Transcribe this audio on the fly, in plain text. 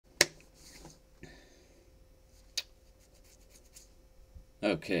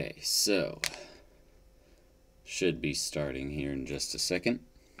Okay, so should be starting here in just a second.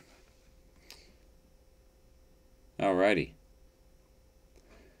 Alrighty.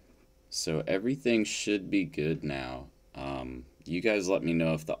 So everything should be good now. You guys let me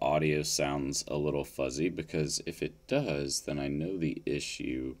know if the audio sounds a little fuzzy, because if it does, then I know the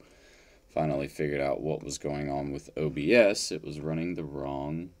issue. Finally figured out what was going on with OBS. It was running the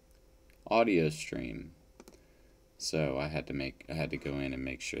wrong audio stream. So I had to go in and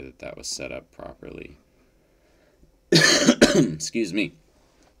make sure that that was set up properly. Excuse me.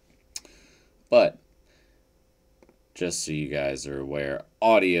 But just so you guys are aware,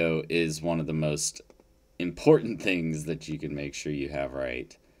 audio is one of the most important things that you can make sure you have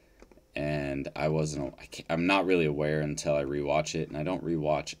right. And I'm not really aware until I rewatch it, and I don't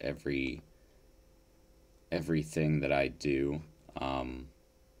rewatch everything that I do.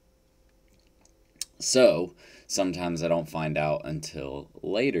 So sometimes I don't find out until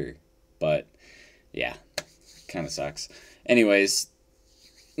later, but yeah, kind of sucks. Anyways,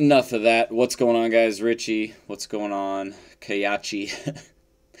 enough of that. What's going on, guys? Richie, what's going on? Kayachi.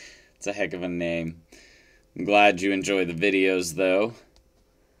 It's a heck of a name. I'm glad you enjoy the videos, though.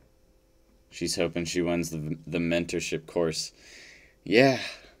 She's hoping she wins the mentorship course. Yeah,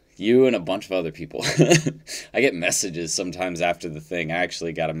 you and a bunch of other people. I get messages sometimes after the thing. I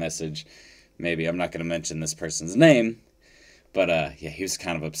actually got a message. Maybe I'm not going to mention this person's name. But, yeah, he was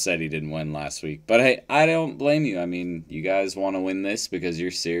kind of upset he didn't win last week. But, hey, I don't blame you. I mean, you guys want to win this because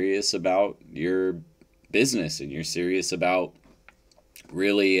you're serious about your business and you're serious about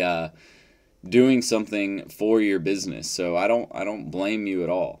really doing something for your business. So I don't blame you at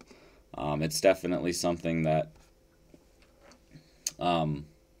all. It's definitely something that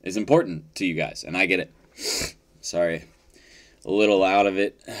is important to you guys, and I get it. Sorry, a little out of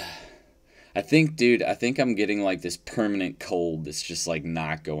it. I think I'm getting like this permanent cold that's just like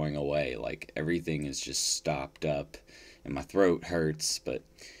not going away. Like everything is just stopped up and my throat hurts. But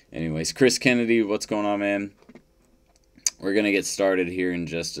anyways, Chris Kennedy, what's going on, man? We're going to get started here in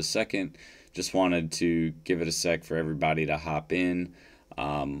just a second. Just wanted to give it a sec for everybody to hop in.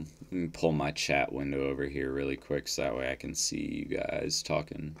 Let me pull my chat window over here really quick so that way I can see you guys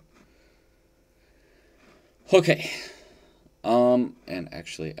talking. Okay. And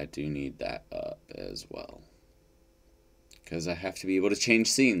actually I do need that up as well, because I have to be able to change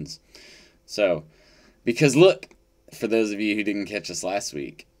scenes. So, because look, for those of you who didn't catch us last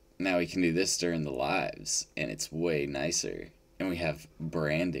week, now we can do this during the lives, and it's way nicer. And we have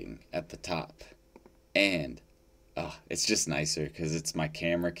branding at the top. And it's just nicer because it's my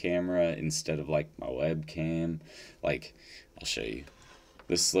camera instead of like my webcam. Like, I'll show you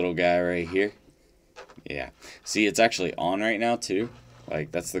this little guy right here. Yeah, see, it's actually on right now too.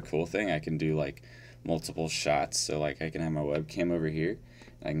 Like, that's the cool thing. I can do like multiple shots. So like I can have my webcam over here,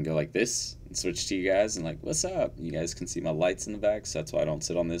 and I can go like this and switch to you guys and like, what's up? You guys can see my lights in the back, so that's why I don't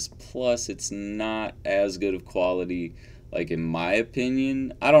sit on this. Plus, it's not as good of quality, like, in my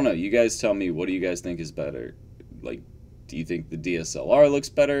opinion. I don't know. You guys tell me, what do you guys think is better? Like, do you think the DSLR looks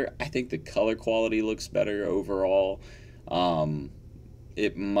better? I think the color quality looks better overall.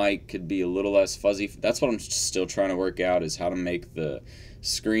 It could be a little less fuzzy. That's what I'm still trying to work out, is how to make the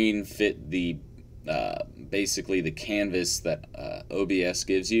screen fit the basically the canvas that OBS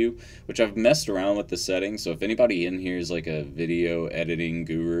gives you, which I've messed around with the settings. So if anybody in here is like a video editing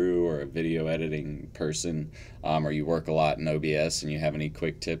guru or a video editing person, or you work a lot in OBS and you have any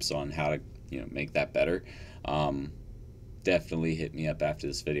quick tips on how to make that better, definitely hit me up after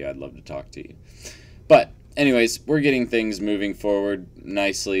this video. I'd love to talk to you. But anyways, we're getting things moving forward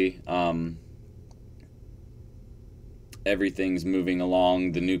nicely. Everything's moving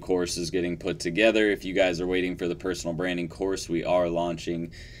along. The new course is getting put together. If you guys are waiting for the personal branding course, we are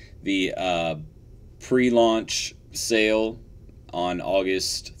launching the pre-launch sale on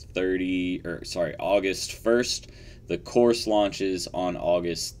August 1st. The course launches on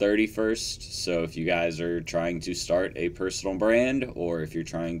August 31st. So if you guys are trying to start a personal brand, or if you're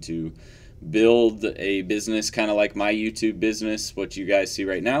trying to build a business kind of like my YouTube business, what you guys see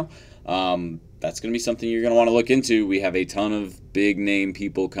right now, that's going to be something you're going to want to look into. We have a ton of big name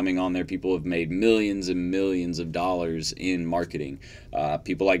people coming on there. People have made millions and millions of dollars in marketing.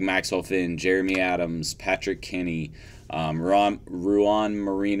 People like Maxwell Finn, Jeremy Adams, Patrick Kinney, Ruan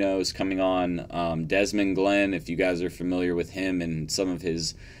Marino is coming on, Desmond Glenn, if you guys are familiar with him and some of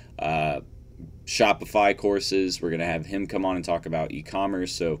his Shopify courses. We're going to have him come on and talk about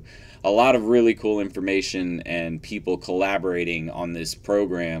e-commerce. So a lot of really cool information and people collaborating on this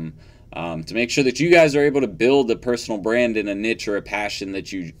program to make sure that you guys are able to build a personal brand in a niche or a passion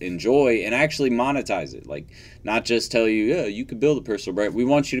that you enjoy and actually monetize it. Like, not just tell you, yeah, you could build a personal brand. We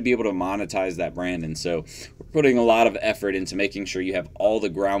want you to be able to monetize that brand. And so we're putting a lot of effort into making sure you have all the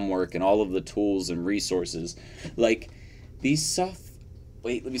groundwork and all of the tools and resources. Like these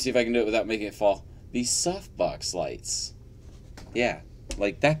wait, let me see if I can do it without making it fall. These softbox lights. Yeah,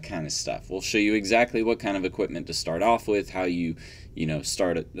 like that kind of stuff. We'll show you exactly what kind of equipment to start off with, how you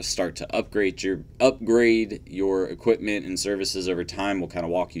start to upgrade your equipment and services over time. We'll kind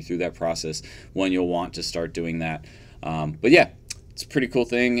of walk you through that process when you'll want to start doing that. But yeah, it's a pretty cool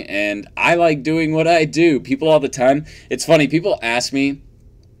thing, and I like doing what I do. People all the time, it's funny, people ask me,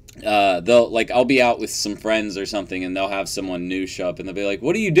 I'll be out with some friends or something, and they'll have someone new show up, and they'll be like,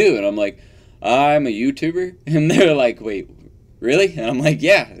 what do you do? And I'm like, I'm a YouTuber. And they're like, wait, really? And I'm like,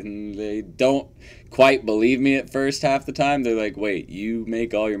 yeah. And they don't quite believe me at first half the time. They're like, wait, you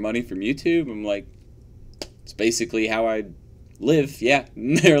make all your money from YouTube? I'm like, it's basically how I live. Yeah.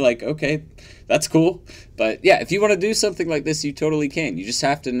 And they're like, okay, that's cool. But yeah, if you want to do something like this, you totally can. You just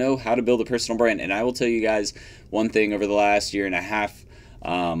have to know how to build a personal brand. And I will tell you guys one thing over the last year and a half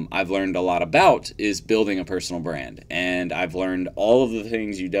I've learned a lot about is building a personal brand. And I've learned all of the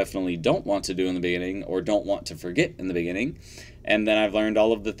things you definitely don't want to do in the beginning or don't want to forget in the beginning. And then I've learned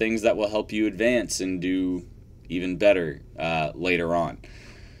all of the things that will help you advance and do even better later on.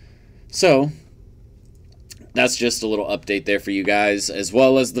 So that's just a little update there for you guys, as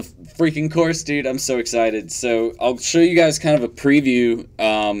well as the freaking course, dude. I'm so excited. So I'll show you guys kind of a preview.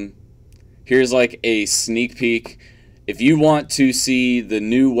 Here's like a sneak peek. If you want to see the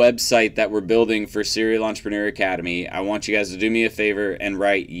new website that we're building for Serial Entrepreneur Academy, I want you guys to do me a favor and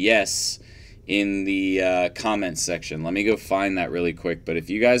write yes in the comments section. Let me go find that really quick. But if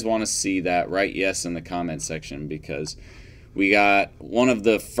you guys want to see that, write yes in the comments section, because we got one of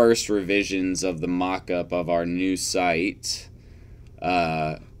the first revisions of the mock-up of our new site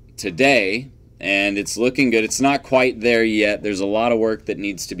today, and it's looking good. It's not quite there yet. There's a lot of work that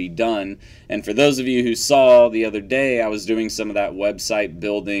needs to be done. And for those of you who saw the other day, I was doing some of that website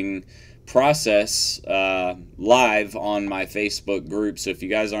building process live on my Facebook group. So if you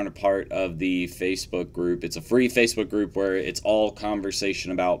guys aren't a part of the Facebook group, it's a free Facebook group where it's all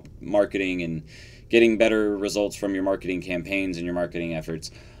conversation about marketing and getting better results from your marketing campaigns and your marketing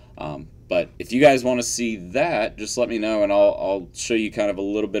efforts. But if you guys want to see that, just let me know, and I'll show you kind of a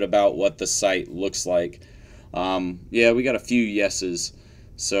little bit about what the site looks like. Yeah, we got a few yeses,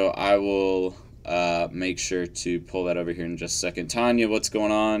 so I will make sure to pull that over here in just a second. Tanya, what's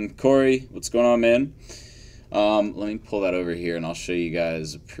going on? Corey, what's going on, man? Let me pull that over here, and I'll show you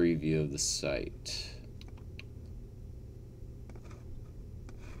guys a preview of the site.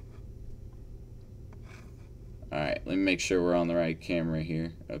 Alright, let me make sure we're on the right camera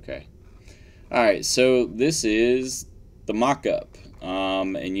here. Okay. Alright, so this is the mock-up.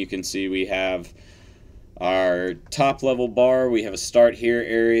 And you can see we have our top level bar. We have a start here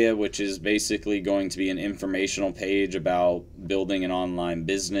area, which is basically going to be an informational page about building an online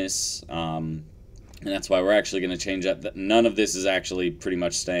business. And that's why we're actually going to change that. None of this is actually pretty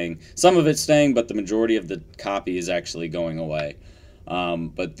much staying. Some of it's staying, but the majority of the copy is actually going away.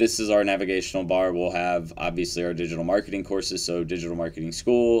 But this is our navigational bar. We'll have obviously our digital marketing courses, so digital marketing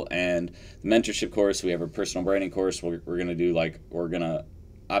school and the mentorship course. We have our personal branding course. We're going to do we're going to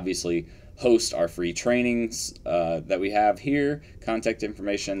obviously host our free trainings that we have here, contact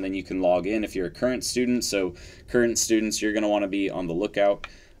information. Then you can log in if you're a current student. So current students, you're going to want to be on the lookout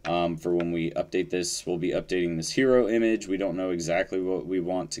for when we update this. We'll be updating this hero image. We don't know exactly what we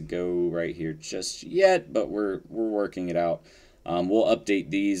want to go right here just yet, but we're working it out. We'll update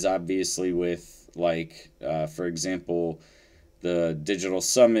these obviously with for example, the Digital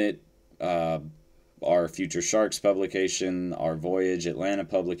Summit, our Future Sharks publication, our Voyage Atlanta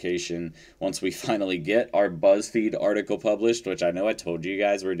publication. Once we finally get our BuzzFeed article published, which I know I told you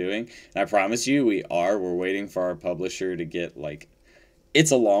guys we're doing, and I promise you we're waiting for our publisher to get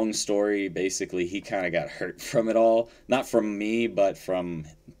it's a long story. Basically, he kind of got hurt from it all. Not from me, but from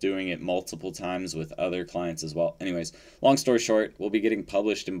doing it multiple times with other clients as well. Anyways, long story short, we'll be getting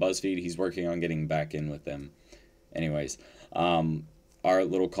published in BuzzFeed. He's working on getting back in with them. Anyways, our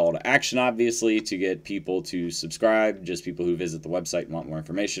little call to action, obviously, to get people to subscribe, just people who visit the website and want more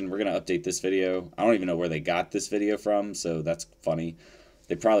information. We're going to update this video. I don't even know where they got this video from, so that's funny.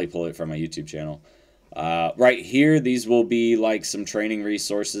 They probably pull it from my YouTube channel. Right here, these will be some training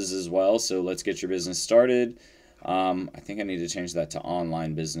resources as well. So let's get your business started. I think I need to change that to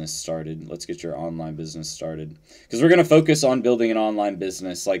online business started. Let's get your online business started. Because we're going to focus on building an online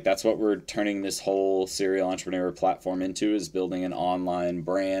business. Like, that's what we're turning this whole serial entrepreneur platform into, is building an online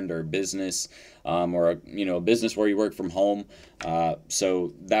brand or business, or a business where you work from home.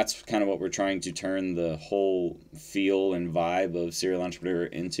 So that's kind of what we're trying to turn the whole feel and vibe of serial entrepreneur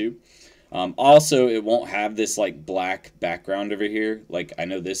into. Also, it won't have this like black background over here. Like, I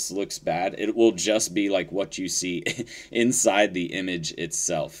know this looks bad. It will just be like what you see inside the image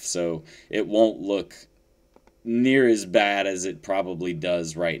itself. So it won't look near as bad as it probably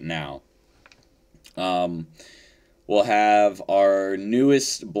does right now. We'll have our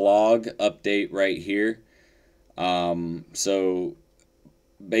newest blog update right here. So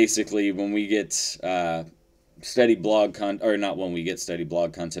basically, when we get steady blog content, or not when we get steady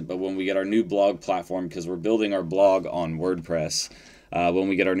blog content, but when we get our new blog platform, because we're building our blog on WordPress. When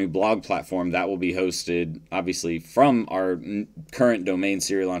we get our new blog platform, that will be hosted, obviously, from our current domain,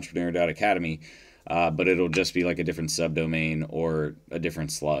 serialentrepreneur.academy, but it'll just be like a different subdomain or a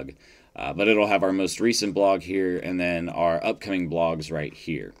different slug. But it'll have our most recent blog here, and then our upcoming blogs right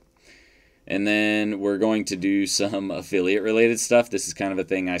here. And then we're going to do some affiliate-related stuff. This is kind of a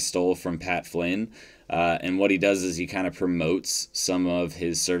thing I stole from Pat Flynn. And what he does is he kind of promotes some of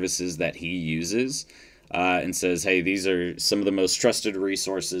his services that he uses, and says, hey, these are some of the most trusted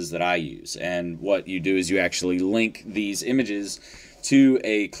resources that I use. And what you do is you actually link these images to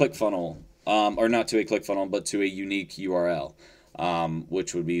a ClickFunnels, or not to a ClickFunnels, but to a unique URL,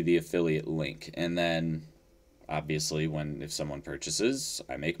 which would be the affiliate link. And then obviously, if someone purchases,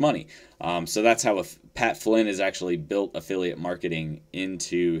 I make money. So that's how Pat Flynn has actually built affiliate marketing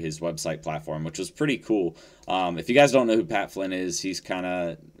into his website platform, which was pretty cool. If you guys don't know who Pat Flynn is, he's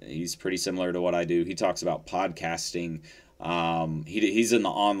pretty similar to what I do. He talks about podcasting. He's in the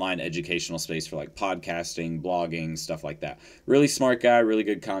online educational space for like podcasting, blogging, stuff like that. Really smart guy, really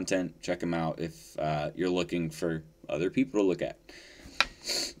good content. Check him out if you're looking for other people to look at.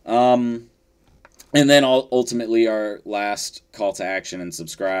 And then ultimately our last call to action and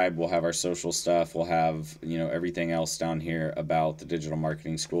subscribe. We'll have our social stuff. We'll have, everything else down here about the Digital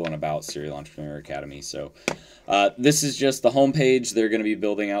Marketing School and about Serial Entrepreneur Academy. So this is just the home page. They're going to be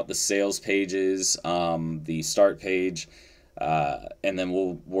building out the sales pages, the start page, and then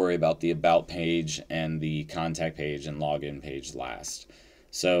we'll worry about the about page and the contact page and login page last.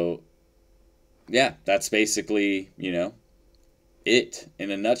 So yeah, that's basically, it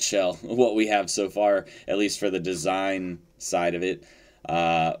in a nutshell, what we have so far, at least for the design side of it.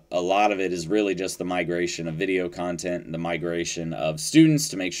 A lot of it is really just the migration of video content and the migration of students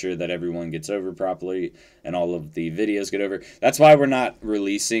to make sure that everyone gets over properly and all of the videos get over. That's why we're not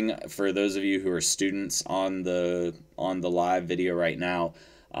releasing, for those of you who are students on the live video right now,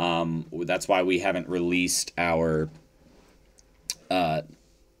 that's why we haven't released our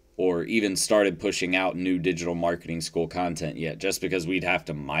or even started pushing out new digital marketing school content yet, just because we'd have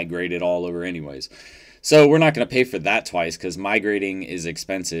to migrate it all over anyways. So we're not going to pay for that twice, because migrating is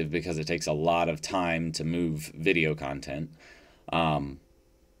expensive because it takes a lot of time to move video content.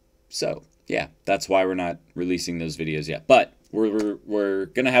 So yeah, that's why we're not releasing those videos yet. But we're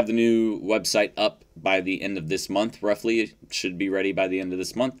going to have the new website up by the end of this month, roughly. It should be ready by the end of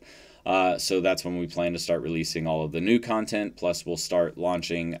this month. So that's when we plan to start releasing all of the new content. Plus, we'll start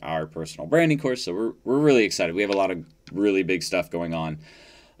launching our personal branding course. So we're really excited. We have a lot of really big stuff going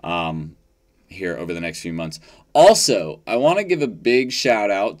on here over the next few months. Also, I want to give a big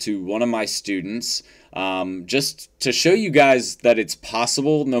shout out to one of my students, just to show you guys that it's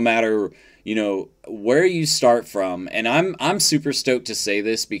possible no matter where you start from. And I'm super stoked to say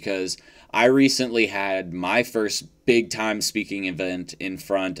this because I recently had my first big time speaking event in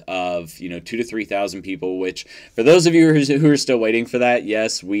front of 2,000 to 3,000 people, which for those of you who are still waiting for that,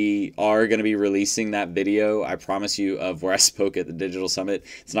 yes, we are going to be releasing that video, I promise you, of where I spoke at the Digital Summit.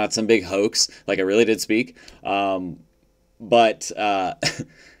 It's not some big hoax, like I really did speak. But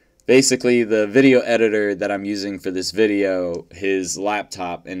basically the video editor that I'm using for this video, his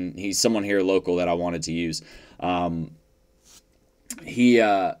laptop, and he's someone here local that I wanted to use, he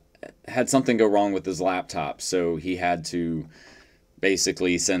had something go wrong with his laptop, so he had to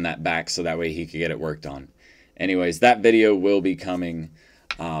basically send that back so that way he could get it worked on. Anyways, that video will be coming,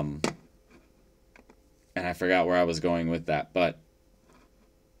 and I forgot where I was going with that, but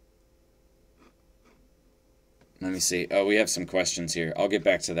let me see. Oh, we have some questions here. I'll get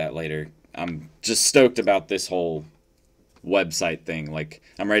back to that later. I'm just stoked about this whole website thing. Like,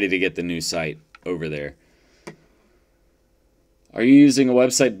 I'm ready to get the new site over there. Are you using a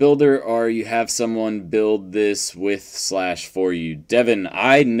website builder, or you have someone build this with / for you? Devin,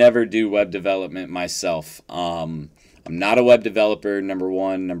 I never do web development myself. I'm not a web developer, number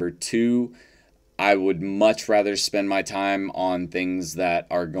one. Number two, I would much rather spend my time on things that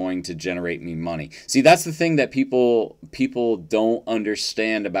are going to generate me money. See, that's the thing that people don't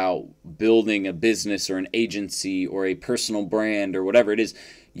understand about building a business or an agency or a personal brand or whatever it is.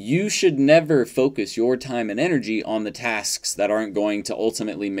 You should never focus your time and energy on the tasks that aren't going to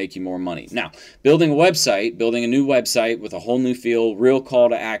ultimately make you more money. Now, building a website, building a new website with a whole new feel, real call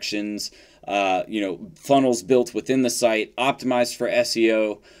to actions, funnels built within the site, optimized for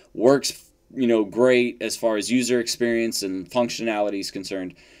SEO, works great as far as user experience and functionality is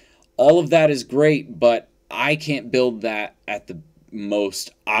concerned. All of that is great, but I can't build that at the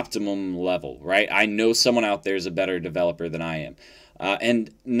most optimum level, right? I know someone out there is a better developer than I am. And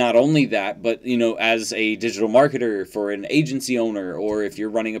not only that, but, as a digital marketer for an agency owner, or if you're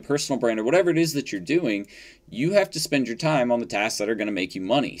running a personal brand or whatever it is that you're doing, you have to spend your time on the tasks that are going to make you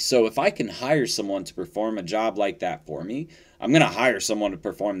money. So if I can hire someone to perform a job like that for me, I'm going to hire someone to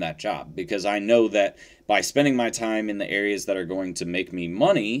perform that job, because I know that by spending my time in the areas that are going to make me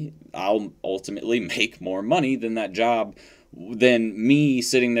money, I'll ultimately make more money than that job, than me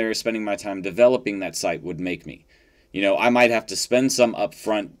sitting there spending my time developing that site would make me. I might have to spend some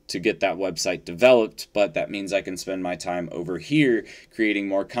upfront to get that website developed, but that means I can spend my time over here creating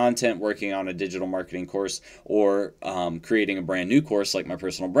more content, working on a digital marketing course, or creating a brand new course like my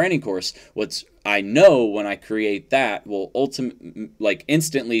personal branding course. What's I know when I create that will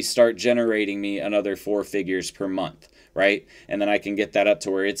instantly start generating me another 4 figures per month, right? And then I can get that up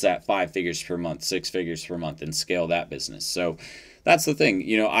to where it's at 5 figures per month, 6 figures per month, and scale that business. So that's the thing.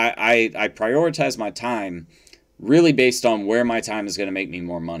 I prioritize my time really based on where my time is going to make me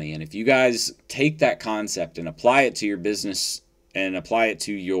more money. And if you guys take that concept and apply it to your business and apply it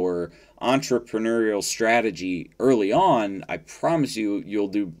to your entrepreneurial strategy early on, I promise you, you'll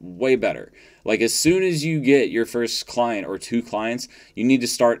do way better. Like, as soon as you get your first client or 2 clients, you need to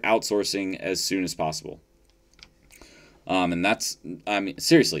start outsourcing as soon as possible. And that's,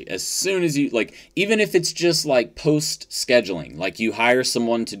 seriously, as soon as you, even if it's just post scheduling, you hire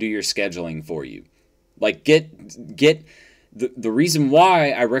someone to do your scheduling for you. Get the reason why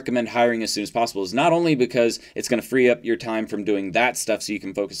I recommend hiring as soon as possible is not only because it's going to free up your time from doing that stuff so you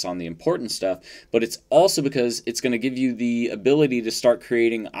can focus on the important stuff, but it's also because it's going to give you the ability to start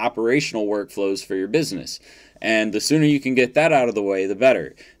creating operational workflows for your business. And the sooner you can get that out of the way, the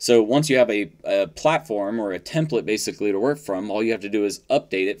better. So once you have a platform or a template basically to work from, all you have to do is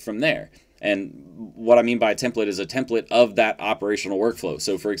update it from there. And what I mean by a template is a template of that operational workflow.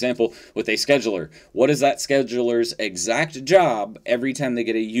 So for example, with a scheduler, what is that scheduler's exact job every time they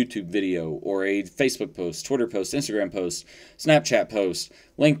get a YouTube video or a Facebook post, Twitter post, Instagram post, Snapchat post,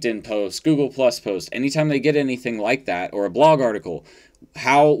 LinkedIn post, Google Plus post, anytime they get anything like that, or a blog article,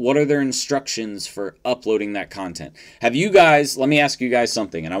 what are their instructions for uploading that content? Have you guys, let me ask you guys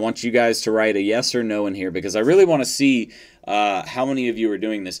something, and I want you guys to write a yes or no in here, because I really want to see how many of you are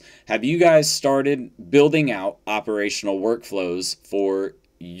doing this. Have you guys started building out operational workflows for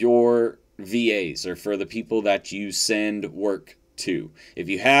your VAs or for the people that you send work to? If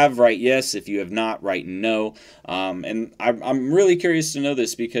you have, write yes. If you have not, write no. And I'm really curious to know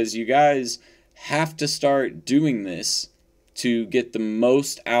this, because you guys have to start doing this to get the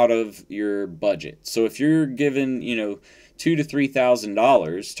most out of your budget. So if you're given, $2,000 to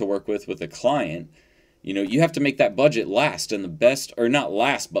 $3,000 to work with a client, you have to make that budget last, and the best, or not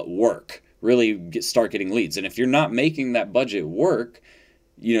last, but work, really start getting leads. And if you're not making that budget work,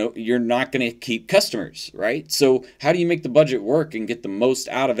 you're not going to keep customers, right? So how do you make the budget work and get the most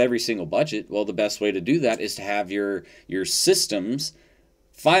out of every single budget? Well, the best way to do that is to have your systems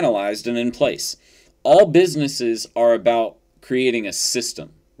finalized and in place. All businesses are about creating a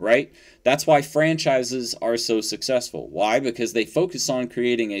system, right? That's why franchises are so successful. Why? Because they focus on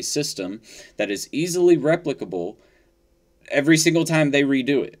creating a system that is easily replicable every single time they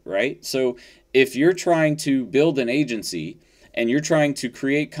redo it, right? So if you're trying to build an agency and you're trying to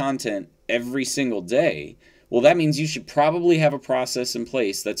create content every single day, well, that means you should probably have a process in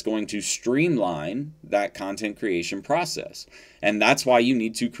place that's going to streamline that content creation process. And that's why you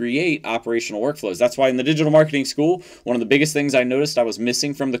need to create operational workflows. That's why in the digital marketing school, one of the biggest things I noticed I was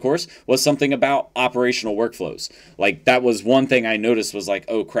missing from the course was something about operational workflows. That was one thing I noticed, was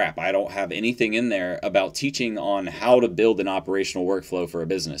oh crap, I don't have anything in there about teaching on how to build an operational workflow for a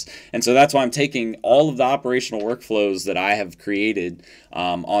business. And so that's why I'm taking all of the operational workflows that I have created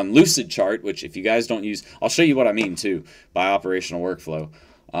on Lucidchart, which if you guys don't use, I'll show you what I mean too by operational workflow.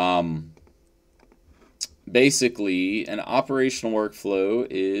 basically, an operational workflow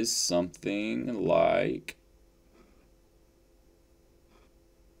is something like,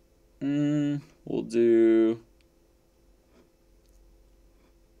 we'll do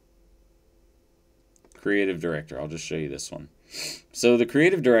creative director. I'll just show you this one. So the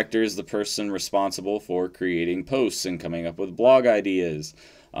creative director is the person responsible for creating posts and coming up with blog ideas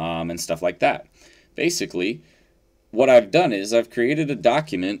and stuff like that. Basically, what I've done is I've created a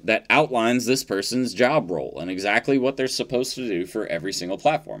document that outlines this person's job role and exactly what they're supposed to do for every single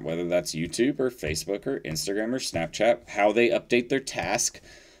platform, whether that's YouTube or Facebook or Instagram or Snapchat, how they update their task.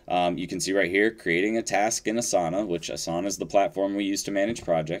 You can see right here, creating a task in Asana, which Asana is the platform we use to manage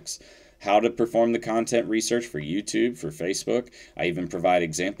projects. How to perform the content research for YouTube, for Facebook. I even provide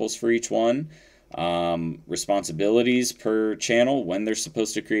examples for each one. Responsibilities per channel, when they're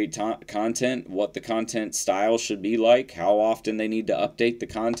supposed to create content, what the content style should be like, how often they need to update the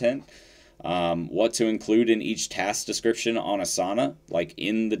content, what to include in each task description on Asana, like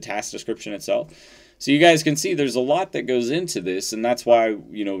in the task description itself. So you guys can see there's a lot that goes into this, and that's why,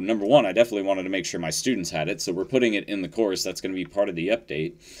 you know, number one, I definitely wanted to make sure my students had it, so we're putting it in the course. That's going to be part of the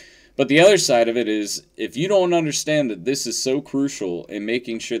update. But the other side of it is, if you don't understand that this is so crucial in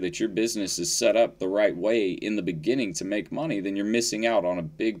making sure that your business is set up the right way in the beginning to make money, then you're missing out on a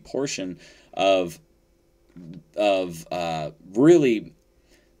big portion of really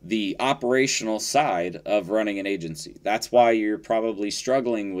the operational side of running an agency. That's why you're probably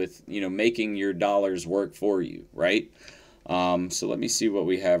struggling with, you know, making your dollars work for you, right? So let me see what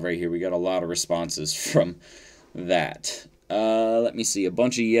we have right here. We got a lot of responses from that. Let me see, a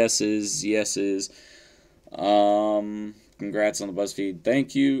bunch of yeses. Congrats on the BuzzFeed.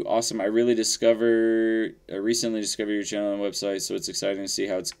 Thank you. Awesome. I recently discovered your channel and website, so it's exciting to see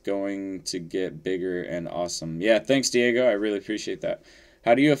how it's going to get bigger and awesome. Yeah, thanks, Diego. I really appreciate that.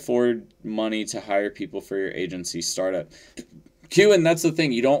 How do you afford money to hire people for your agency startup? Q, and that's the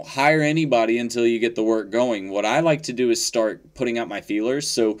thing. You don't hire anybody until you get the work going. What I like to do is start putting out my feelers,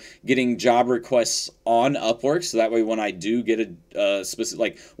 so getting job requests on Upwork, so that way when I do get a specific,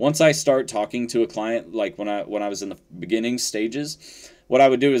 like once I start talking to a client, like when I was in the beginning stages, what I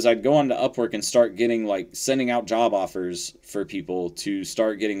would do is I'd go on to Upwork and start getting, like, sending out job offers for people to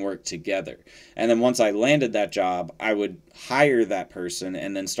start getting work together. And then once I landed that job, I would hire that person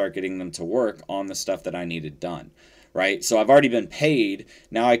and then start getting them to work on the stuff that I needed done. Right? So I've already been paid.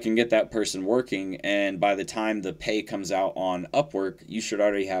 Now I can get that person working, and by the time the pay comes out on Upwork, you should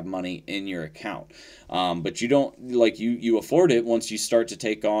already have money in your account. But you don't, like, you afford it once you start to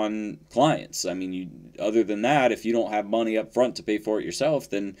take on clients. I mean, other than that, if you don't have money up front to pay for it yourself,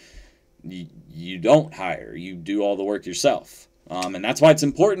 then you don't hire. You do all the work yourself. And that's why it's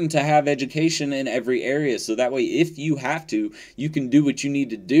important to have education in every area, so that way if you have to, you can do what you need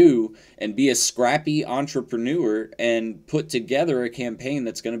to do and be a scrappy entrepreneur and put together a campaign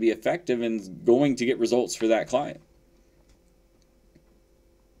that's going to be effective and going to get results for that client.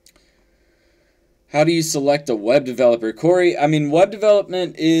 How do you select a web developer? Corey, I mean, web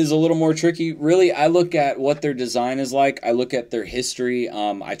development is a little more tricky. Really, I look at what their design is like. I look at their history.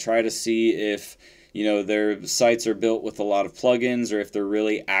 I try to see if, you know, their sites are built with a lot of plugins or if they're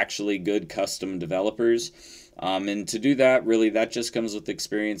really actually good custom developers. And to do that, really, that just comes with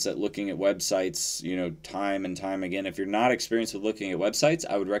experience at looking at websites, you know, time and time again. If you're not experienced with looking at websites,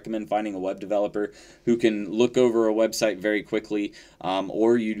 I would recommend finding a web developer who can look over a website very quickly,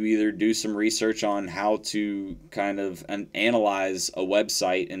 or you'd either do some research on how to kind of analyze a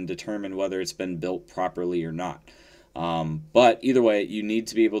website and determine whether it's been built properly or not. But either way, you need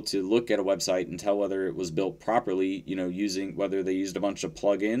to be able to look at a website and tell whether it was built properly, you know, using whether they used a bunch of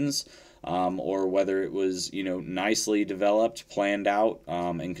plugins, or whether it was, you know, nicely developed, planned out,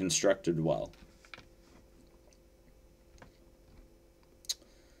 and constructed well.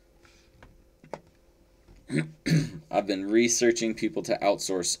 I've been researching people to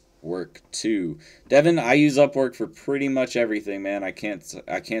outsource work too. Devin, I use Upwork for pretty much everything, man. I can't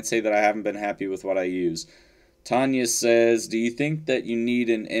say that I haven't been happy with what I use. Tanya says, do you think that you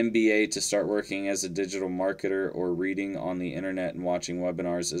need an MBA to start working as a digital marketer, or reading on the internet and watching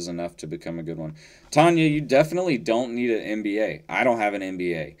webinars is enough to become a good one? Tanya, you definitely don't need an MBA. I don't have an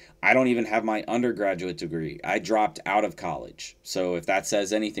MBA. I don't even have my undergraduate degree. I dropped out of college. So if that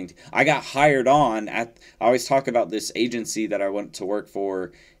says anything, I got hired on at, I always talk about this agency that I went to work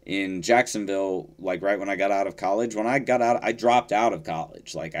for in Jacksonville, like right when I got out of college. When I got out, I dropped out of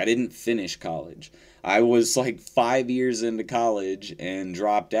college. Like, I didn't finish college. I was like 5 years into college and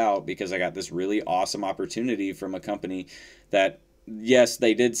dropped out because I got this really awesome opportunity from a company that, yes,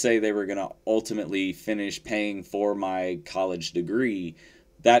 they did say they were going to ultimately finish paying for my college degree,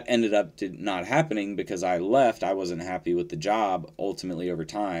 that ended up not happening because I left. I wasn't happy with the job ultimately over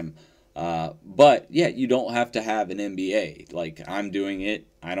time. But yeah, you don't have to have an MBA. Like, I'm doing it.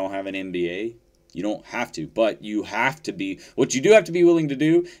 I don't have an MBA. You don't have to, but you have to be, what you do have to be willing to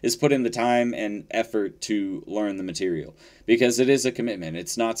do is put in the time and effort to learn the material, because it is a commitment.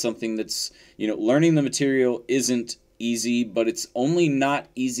 It's not something that's, learning the material isn't easy, but it's only not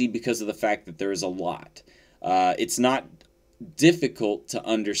easy because of the fact that there is a lot. It's not difficult to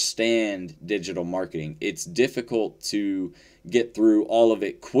understand digital marketing. It's difficult to get through all of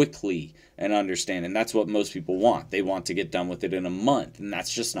it quickly and understand. And that's what most people want. They want to get done with it in a month. And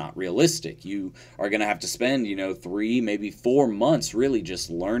that's just not realistic. You are going to have to spend, 3, maybe 4 months really just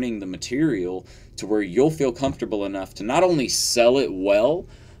learning the material to where you'll feel comfortable enough to not only sell it well,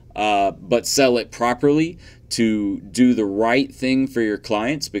 but sell it properly, to do the right thing for your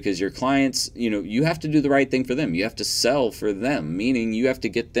clients, because your clients, you have to do the right thing for them. You have to sell for them, meaning you have to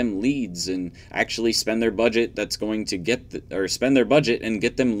get them leads and actually spend their budget that's going to spend their budget and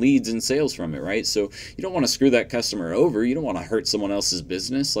get them leads and sales from it, right? So you don't want to screw that customer over. You don't want to hurt someone else's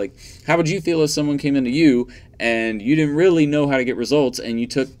business. Like, how would you feel if someone came into you and you didn't really know how to get results, and you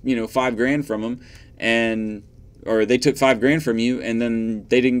took, $5,000 from them, or they took $5,000 from you and then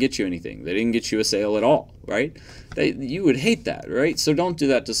they didn't get you anything. They didn't get you a sale at all, right? You would hate that, right? So don't do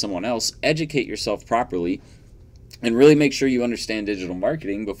that to someone else. Educate yourself properly and really make sure you understand digital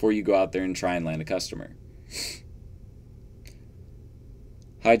marketing before you go out there and try and land a customer.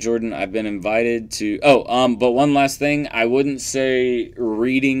 Hi, Jordan. I've been invited to... but one last thing. I wouldn't say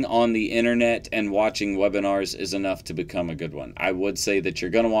reading on the internet and watching webinars is enough to become a good one. I would say that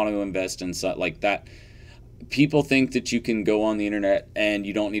you're going to want to invest in something like that. People think that you can go on the internet and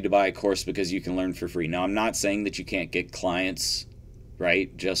you don't need to buy a course because you can learn for free. Now, I'm not saying that you can't get clients,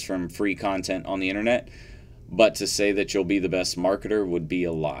 right, just from free content on the internet, but to say that you'll be the best marketer would be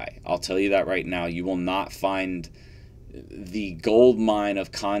a lie. I'll tell you that right now. You will not find the gold mine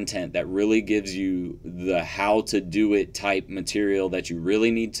of content that really gives you the how to do it type material that you really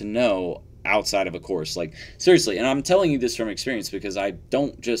need to know outside of a course. Like, seriously, and I'm telling you this from experience, because I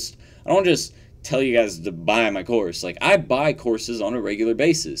don't just tell you guys to buy my course. Like, I buy courses on a regular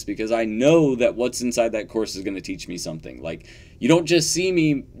basis because I know that what's inside that course is going to teach me something. Like, you don't just see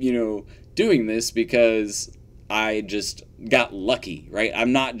me, doing this because I just got lucky, right?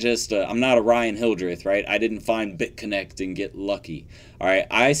 I'm not a Ryan Hildreth, right? I didn't find BitConnect and get lucky. All right,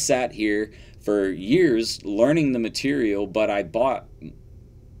 I sat here for years learning the material, but I bought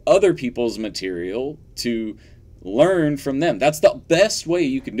other people's material to learn from them. That's the best way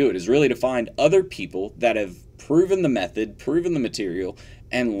you can do it, is really to find other people that have proven the method, proven the material,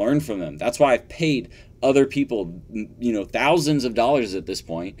 and learn from them. That's why I've paid other people, thousands of dollars at this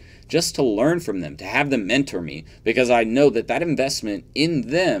point, just to learn from them, to have them mentor me, because I know that investment in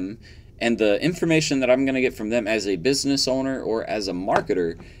them and the information that I'm going to get from them as a business owner or as a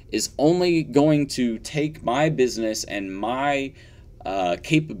marketer is only going to take my business and my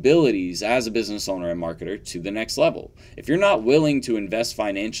capabilities as a business owner and marketer to the next level. If you're not willing to invest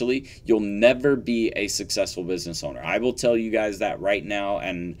financially, you'll never be a successful business owner. I will tell you guys that right now,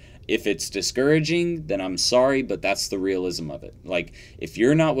 and if it's discouraging, then I'm sorry, but that's the realism of it. Like, if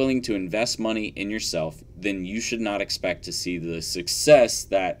you're not willing to invest money in yourself, then you should not expect to see the success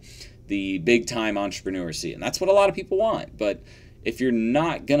that the big time entrepreneurs see. And that's what a lot of people want. But if you're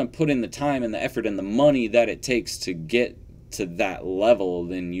not going to put in the time and the effort and the money that it takes to get to that level,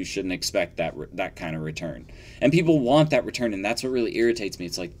 then you shouldn't expect that kind of return. And people want that return, and that's what really irritates me.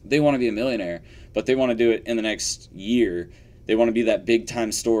 It's like, they want to be a millionaire, but they want to do it in the next year. They want to be that big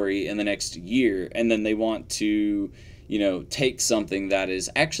time story in the next year, and then they want to, take something that is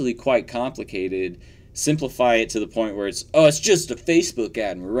actually quite complicated, simplify it to the point where it's just a Facebook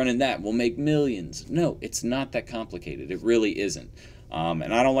ad and we're running that and we'll make millions. No, it's not that complicated. It really isn't.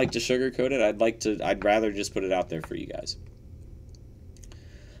 And I don't like to sugarcoat it. I'd rather just put it out there for you guys.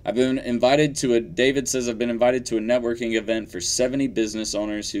 David says, I've been invited to a networking event for 70 business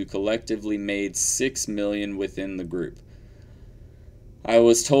owners who collectively made $6 million within the group. I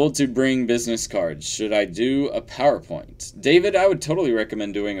was told to bring business cards. Should I do a PowerPoint? David, I would totally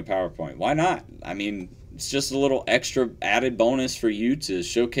recommend doing a PowerPoint. Why not? I mean, it's just a little extra added bonus for you to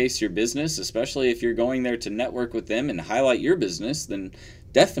showcase your business, especially if you're going there to network with them and highlight your business, then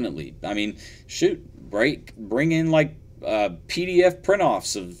definitely. I mean, shoot, bring in like PDF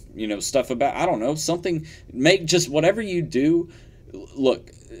print-offs of, stuff about, I don't know, something, make just whatever you do. Look,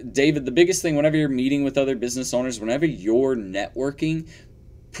 David, the biggest thing whenever you're meeting with other business owners, whenever you're networking,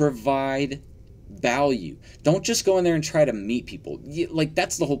 provide value. Don't just go in there and try to meet people. Like,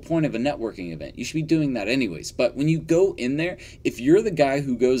 that's the whole point of a networking event. You should be doing that anyways. But when you go in there, if you're the guy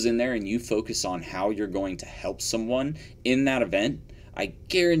who goes in there and you focus on how you're going to help someone in that event, I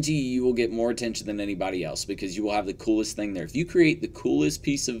guarantee you will get more attention than anybody else, because you will have the coolest thing there. If you create the coolest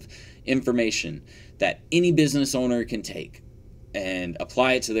piece of information that any business owner can take and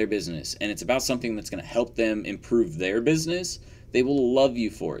apply it to their business, and it's about something that's going to help them improve their business, they will love you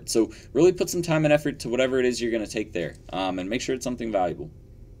for it. So really put some time and effort to whatever it is you're going to take there, and make sure it's something valuable.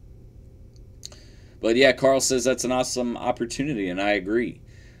 But yeah, Carl says that's an awesome opportunity, and I agree.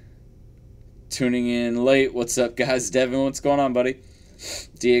 Tuning in late. What's up, guys? Devin, what's going on, buddy?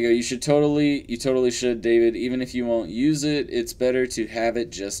 Diego, you totally should, David. Even if you won't use it, it's better to have it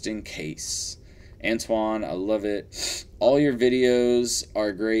just in case. Antoine, I love it. All your videos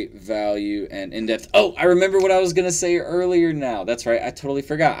are great value and in-depth. Oh, I remember what I was going to say earlier now. That's right. I totally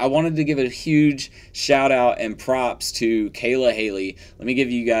forgot. I wanted to give a huge shout out and props to Kayla Haley. Let me give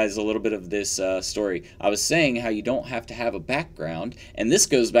you guys a little bit of this story. I was saying how you don't have to have a background, and this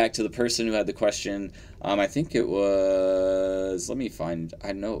goes back to the person who had the question. I think it was, let me find,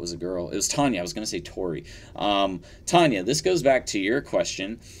 I know it was a girl. It was Tanya. I was going to say Tori. Tanya, this goes back to your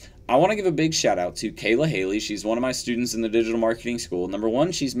question. I want to give a big shout out to Kayla Haley. She's one of my students in the digital marketing school. Number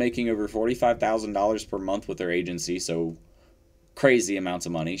one, she's making over $45,000 per month with her agency, so crazy amounts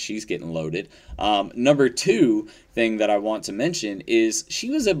of money. She's getting loaded. Number two thing that I want to mention is she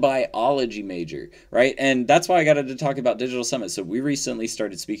was a biology major, right? And that's why I got to talk about Digital Summit. So we recently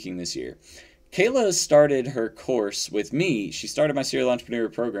started speaking this year. Kayla started her course with me. She started my serial entrepreneur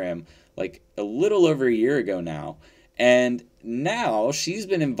program like a little over a year ago now. And now she's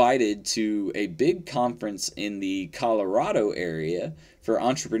been invited to a big conference in the Colorado area for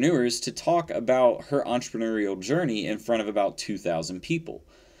entrepreneurs to talk about her entrepreneurial journey in front of about 2,000 people.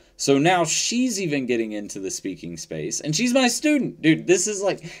 So now she's even getting into the speaking space, and she's my student. Dude, this is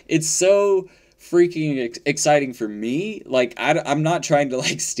like, it's so freaking exciting for me. Like, I'm not trying to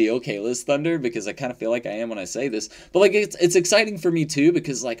like steal Kayla's thunder, because I kind of feel like I am when I say this, but like it's exciting for me too,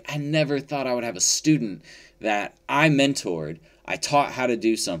 because like I never thought I would have a student that I mentored. I taught how to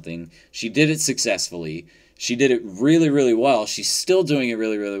do something. She did it successfully. She did it really, really well. She's still doing it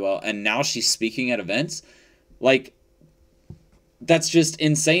really, really well. And now she's speaking at events. Like, that's just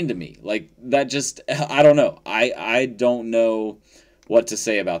insane to me. Like, that just, I don't know. I don't know what to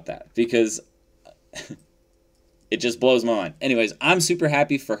say about that, because it just blows my mind. Anyways, I'm super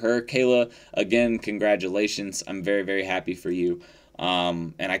happy for her. Kayla, again, congratulations. I'm very, very happy for you.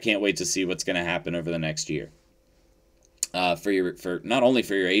 And I can't wait to see what's going to happen over the next year. For not only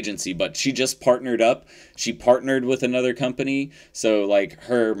for your agency, but she just partnered up. She partnered with another company. So like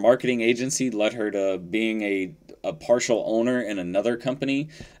her marketing agency led her to being a partial owner in another company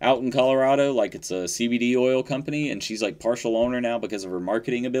out in Colorado. Like, it's a CBD oil company, and she's like partial owner now because of her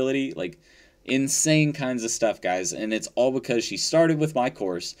marketing ability. Like, insane kinds of stuff, guys. And it's all because she started with my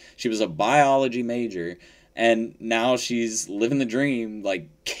course. She was a biology major, and now she's living the dream, like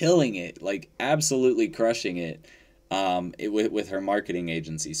killing it, like absolutely crushing it, with her marketing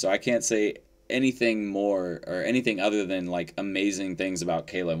agency. So I can't say anything more or anything other than like amazing things about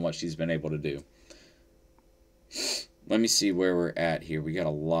Kayla and what she's been able to do. Let me see where we're at here. We got a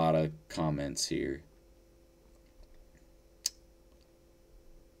lot of comments here.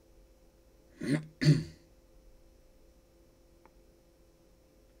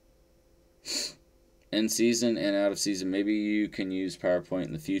 In season and out of season, maybe you can use PowerPoint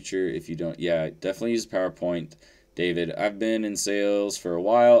in the future. If you don't, yeah, definitely use PowerPoint, David. I've been in sales for a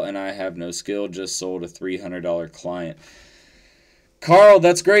while and I have no skill, just sold a $300 client. Carl,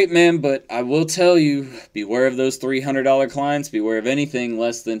 that's great, man, but I will tell you, beware of those $300 clients. Beware of anything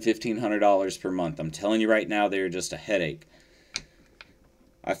less than $1,500 per month. I'm telling you right now, they're just a headache.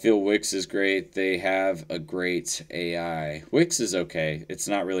 I feel Wix is great. They have a great AI. Wix is okay. It's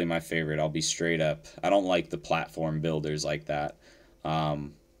not really my favorite. I'll be straight up. I don't like the platform builders like that.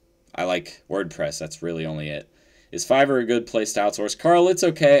 I like WordPress. That's really only it. Is Fiverr a good place to outsource? Carl, it's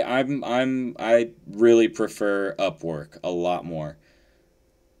okay. I really prefer Upwork a lot more.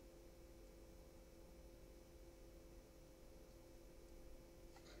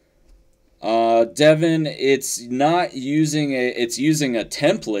 Devin, it's not using it's using a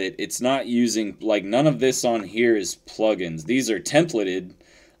template. It's not using, like, none of this on here is plugins. These are templated,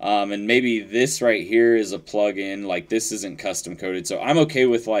 and maybe this right here is a plugin. Like, this isn't custom coded, so I'm okay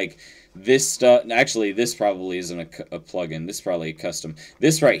with, like, this stuff. Actually, this probably isn't a plugin. This is probably a custom.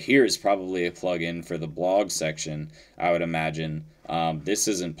 This right here is probably a plugin for the blog section, I would imagine. This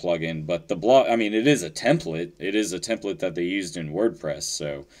isn't plugin, but the blog, I mean, it is a template. It is a template that they used in WordPress,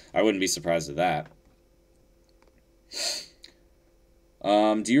 so I wouldn't be surprised at that.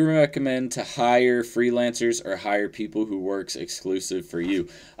 Do you recommend to hire freelancers or hire people who works exclusive for you?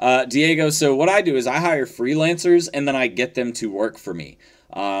 Diego, so what I do is I hire freelancers and then I get them to work for me.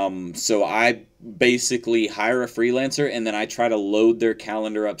 So I basically hire a freelancer and then I try to load their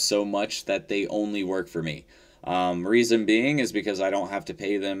calendar up so much that they only work for me. Reason being is because I don't have to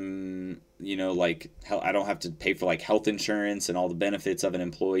pay them, like I don't have to pay for like health insurance and all the benefits of an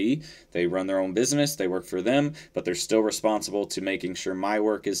employee. They run their own business, they work for them, but they're still responsible to making sure my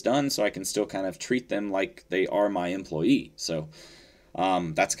work is done, so I can still kind of treat them like they are my employee. So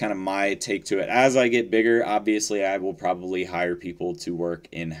that's kind of my take to it. As I get bigger, obviously I will probably hire people to work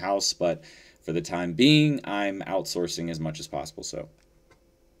in-house, but for the time being, I'm outsourcing as much as possible. So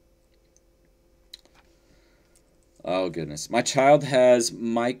oh goodness. My child has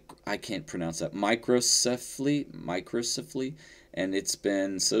I can't pronounce that. Microcephaly, and it's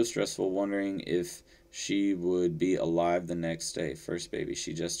been so stressful wondering if she would be alive the next day. First baby.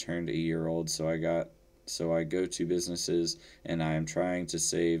 She just turned a year old, so I go to businesses and I am trying to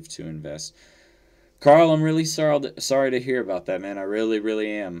save to invest. Carl, I'm really sorry to hear about that, man. I really,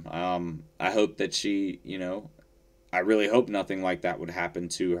 really am. I hope that she, I really hope nothing like that would happen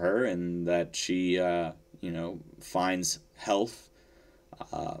to her and that she finds health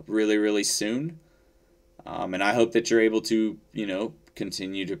really, really soon. And I hope that you're able to,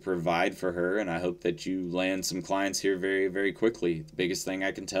 continue to provide for her. And I hope that you land some clients here very, very quickly. The biggest thing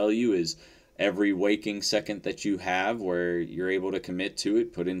I can tell you is every waking second that you have where you're able to commit to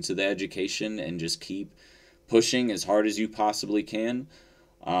it, put into the education and just keep pushing as hard as you possibly can.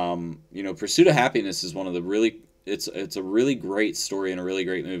 Pursuit of Happiness is one of the really, it's a really great story and a really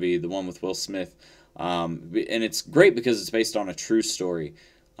great movie, the one with Will Smith. And it's great because it's based on a true story.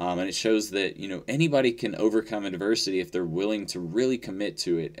 And it shows that, anybody can overcome adversity if they're willing to really commit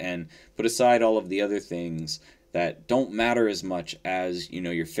to it and put aside all of the other things that don't matter as much as,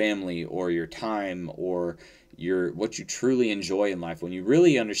 your family or your time or what you truly enjoy in life. When you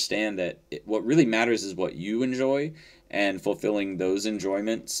really understand that what really matters is what you enjoy and fulfilling those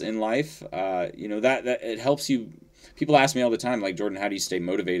enjoyments in life, that it helps you. People ask me all the time, like, Jordan, how do you stay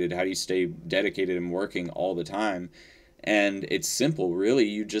motivated? How do you stay dedicated and working all the time? And it's simple, really.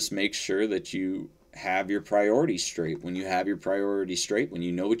 You just make sure that you have your priorities straight. When you have your priorities straight, when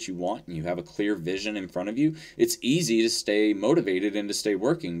you know what you want and you have a clear vision in front of you, it's easy to stay motivated and to stay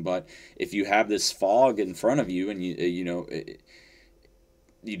working. But if you have this fog in front of you and you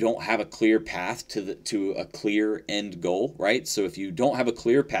don't have a clear path to a clear end goal, right? So if you don't have a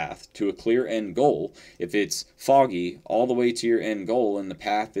clear path to a clear end goal, if it's foggy all the way to your end goal and the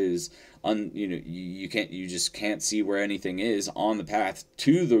path is you just can't see where anything is on the path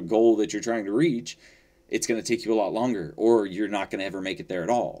to the goal that you're trying to reach, it's going to take you a lot longer, or you're not going to ever make it there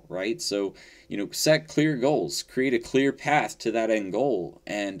at all, right? So, set clear goals, create a clear path to that end goal,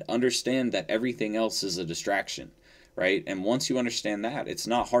 and understand that everything else is a distraction. Right? And once you understand that, it's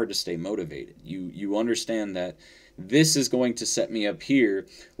not hard to stay motivated. You understand that this is going to set me up here,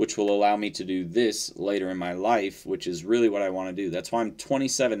 which will allow me to do this later in my life, which is really what I want to do. That's why I'm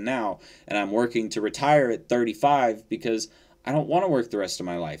 27 now, and I'm working to retire at 35 because I don't want to work the rest of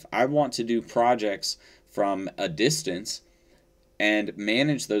my life. I want to do projects from a distance and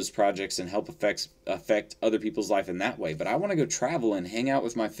manage those projects and help affect other people's life in that way. But I want to go travel and hang out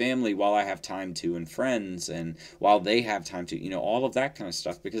with my family while I have time to, and friends, and while they have time to, all of that kind of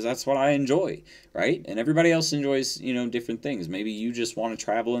stuff, because that's what I enjoy, right? And everybody else enjoys, different things. Maybe you just want to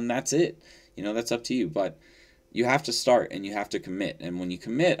travel and that's it. That's up to you. But you have to start and you have to commit. And when you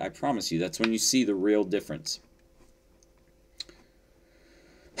commit, I promise you, that's when you see the real difference.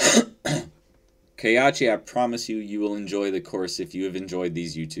 Kayachi, I promise you will enjoy the course if you have enjoyed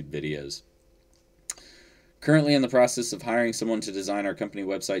these YouTube videos. Currently in the process of hiring someone to design our company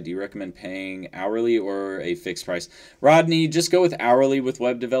website. Do you recommend paying hourly or a fixed price? Rodney, just go with hourly with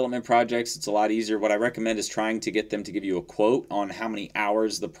web development projects. It's a lot easier. What I recommend is trying to get them to give you a quote on how many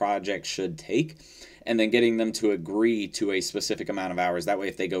hours the project should take, and then getting them to agree to a specific amount of hours. That way,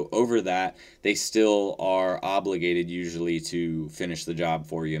 if they go over that, they still are obligated usually to finish the job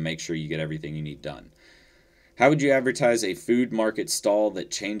for you and make sure you get everything you need done. How would you advertise a food market stall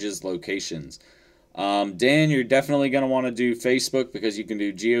that changes locations? Dan, you're definitely going to want to do Facebook because you can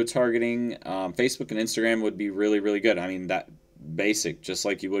do geo-targeting. Facebook and Instagram would be really, really good. I mean, that basic, just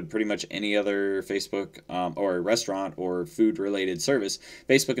like you would pretty much any other Facebook or restaurant or food-related service.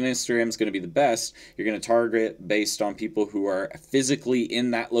 Facebook and Instagram is going to be the best. You're going to target based on people who are physically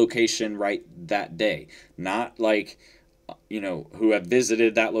in that location right that day. Not like who have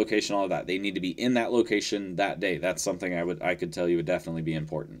visited that location, all of that. They need to be in that location that day. That's something I could tell you would definitely be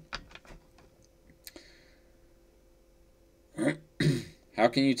important. How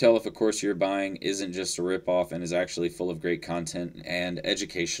can you tell if a course you're buying isn't just a ripoff and is actually full of great content and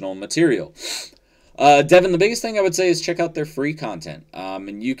educational material? Devin, the biggest thing I would say is check out their free content.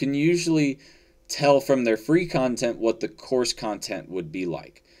 And you can usually tell from their free content what the course content would be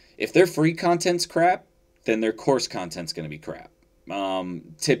like. If their free content's crap, then their course content's going to be crap.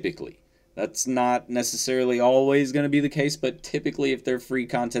 Typically. That's not necessarily always going to be the case, but typically if their free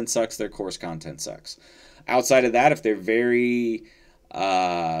content sucks, their course content sucks. Outside of that, if they're very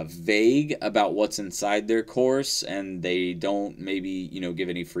vague about what's inside their course and they don't maybe give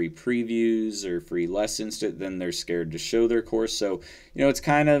any free previews or free lessons to it, then they're scared to show their course. So it's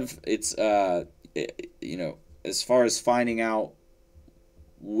as far as finding out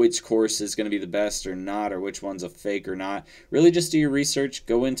which course is going to be the best or not, or which one's a fake or not, really just do your research,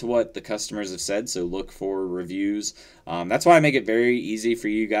 go into what the customers have said, so look for reviews. That's why I make it very easy for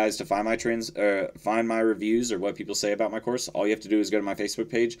you guys to find my reviews or what people say about my course. All you have to do is go to my Facebook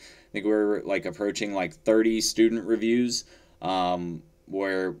page. I think we're approaching 30 student reviews,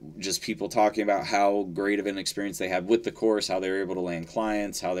 where just people talking about how great of an experience they had with the course, how they were able to land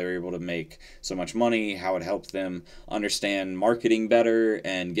clients, how they were able to make so much money, how it helped them understand marketing better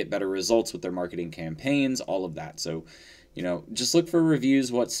and get better results with their marketing campaigns, all of that. So, just look for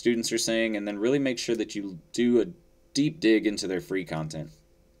reviews, what students are saying, and then really make sure that you do a deep dig into their free content.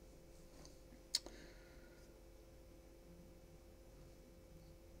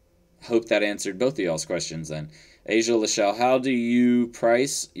 Hope that answered both of y'all's questions then. Asia Lachelle, how do you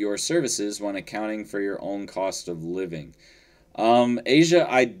price your services when accounting for your own cost of living? Asia,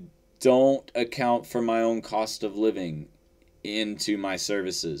 I don't account for my own cost of living into my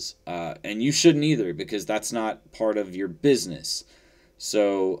services. And you shouldn't either, because that's not part of your business.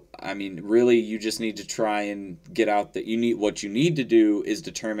 So, really, you just need to try and get out that what you need to do is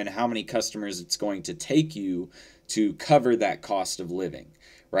determine how many customers it's going to take you to cover that cost of living.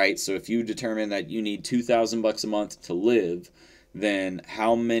 Right? So if you determine that you need $2,000 a month to live, then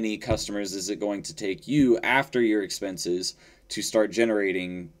how many customers is it going to take you after your expenses to start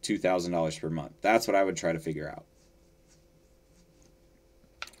generating $2,000 per month? That's what I would try to figure out.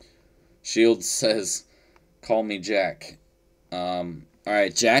 Shields says, call me Jack. All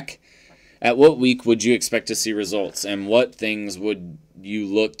right, Jack. At what week would you expect to see results, and what things would you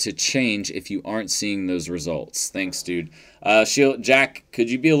look to change if you aren't seeing those results? Thanks, dude. Jack, could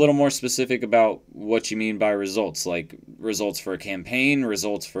you be a little more specific about what you mean by results? Like results for a campaign,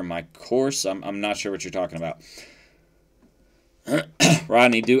 results for my course? I'm not sure what you're talking about.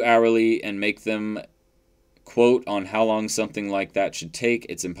 Rodney, do hourly and make them quote on how long something like that should take.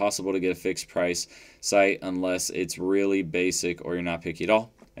 It's impossible to get a fixed price site unless it's really basic or you're not picky at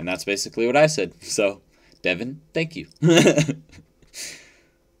all. And that's basically what I said. So, Devin, thank you.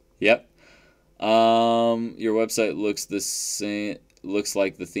 Yep. Your website looks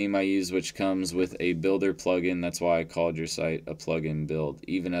like the theme I use, which comes with a builder plugin. That's why I called your site a plugin build.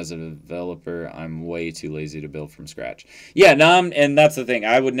 Even as a developer, I'm way too lazy to build from scratch. Yeah, and that's the thing.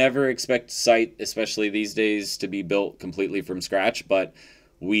 I would never expect a site, especially these days, to be built completely from scratch, but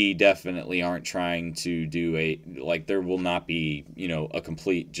we definitely aren't trying to do there will not be, a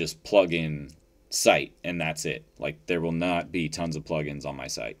complete just plug-in site and that's it. There will not be tons of plugins on my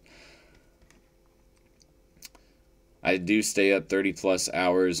site. I do stay up 30 plus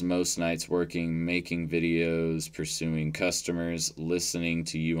hours most nights working, making videos, pursuing customers, listening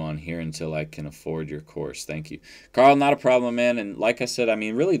to you on here until I can afford your course. Thank you. Carl, not a problem, man. And like I said,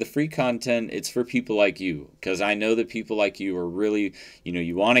 really the free content, it's for people like you, because I know that people like you are really,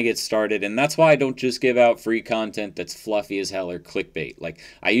 you want to get started. And that's why I don't just give out free content that's fluffy as hell or clickbait.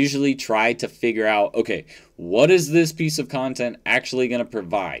 I usually try to figure out, okay, what is this piece of content actually going to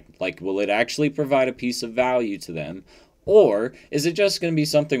provide? Will it actually provide a piece of value to them? Or is it just going to be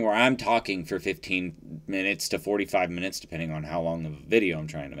something where I'm talking for 15 minutes to 45 minutes, depending on how long of a video I'm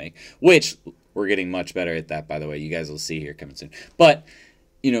trying to make, which we're getting much better at that, by the way. You guys will see here coming soon. But,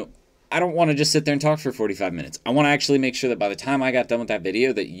 I don't want to just sit there and talk for 45 minutes. I want to actually make sure that by the time I got done with that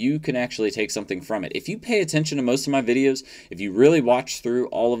video that you can actually take something from it. If you pay attention to most of my videos, if you really watch through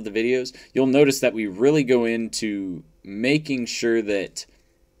all of the videos, you'll notice that we really go into making sure that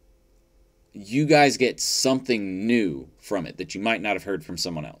you guys get something new from it that you might not have heard from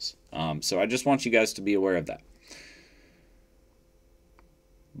someone else. So I just want you guys to be aware of that.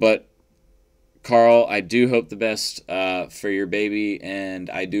 But Carl, I do hope the best for your baby,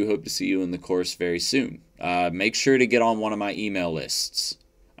 and I do hope to see you in the course very soon. Make sure to get on one of my email lists.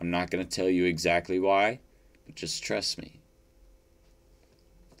 I'm not going to tell you exactly why, but just trust me.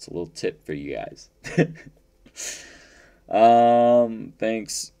 It's a little tip for you guys.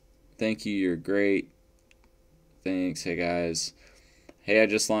 Thanks. Thank you. You're great. Thanks. Hey, guys. Hey, I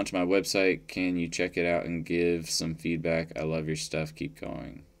just launched my website. Can you check it out and give some feedback? I love your stuff. Keep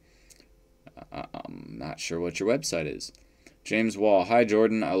going. I'm not sure what your website is. James Wall. Hi,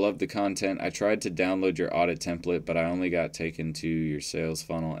 Jordan. I love the content. I tried to download your audit template, but I only got taken to your sales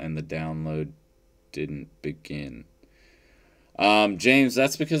funnel and the download didn't begin. James,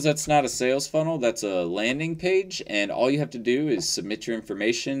 that's because that's not a sales funnel. That's a landing page, and all you have to do is submit your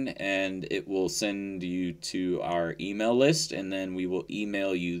information, and it will send you to our email list, and then we will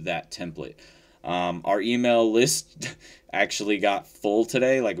email you that template. Our email list actually got full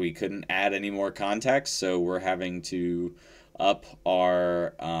today. Like, we couldn't add any more contacts, so we're having to up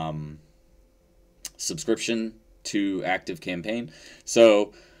our subscription to Active Campaign.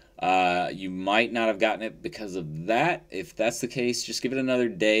 So you might not have gotten it because of that. If that's the case, just give it another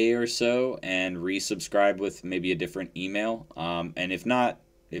day or so and resubscribe with maybe a different email. And if not,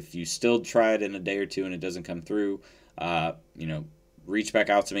 if you still try it in a day or two and it doesn't come through, reach back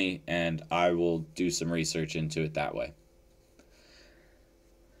out to me and I will do some research into it that way.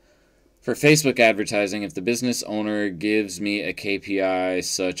 For Facebook advertising, if the business owner gives me a KPI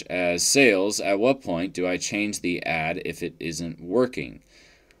such as sales, at what point do I change the ad if it isn't working?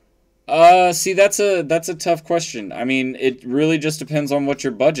 See, that's a tough question. I mean, it really just depends on what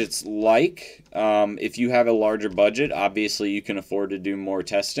your budget's like. If you have a larger budget, obviously you can afford to do more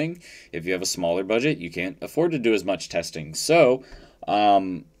testing. If you have a smaller budget, you can't afford to do as much testing. So,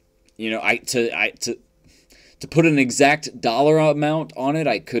 to put an exact dollar amount on it,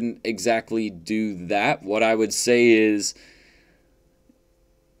 I couldn't exactly do that. What I would say is,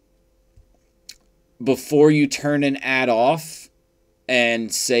 before you turn an ad off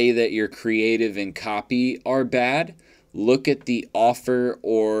and say that your creative and copy are bad, look at the offer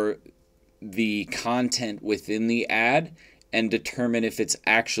or the content within the ad and determine if it's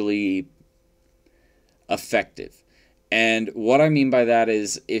actually effective. And what I mean by that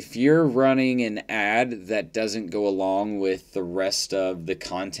is, if you're running an ad that doesn't go along with the rest of the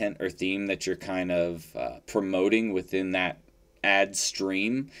content or theme that you're kind of promoting within that ad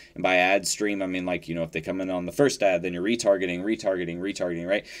stream, and by ad stream I mean, like, if they come in on the first ad, then you're retargeting,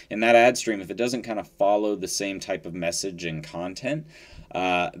 right? In that ad stream, if it doesn't kind of follow the same type of message and content,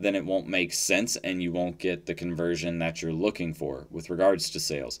 then it won't make sense and you won't get the conversion that you're looking for with regards to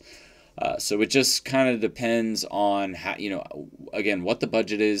sales. So it just kind of depends on how, again, what the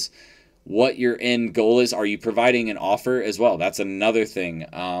budget is, what your end goal is. Are you providing an offer as well? That's another thing.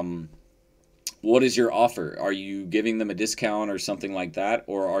 What is your offer? Are you giving them a discount or something like that?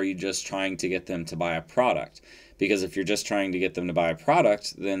 Or are you just trying to get them to buy a product? Because if you're just trying to get them to buy a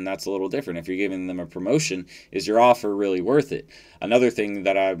product, then that's a little different. If you're giving them a promotion, is your offer really worth it? Another thing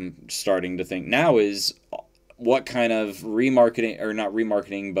that I'm starting to think now is, what kind of remarketing, or not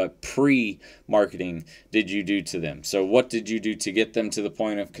remarketing, but pre-marketing did you do to them? So what did you do to get them to the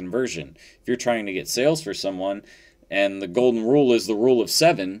point of conversion? If you're trying to get sales for someone, and the golden rule is the rule of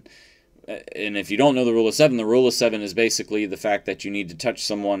 7, and if you don't know the rule of 7, the rule of 7 is basically the fact that you need to touch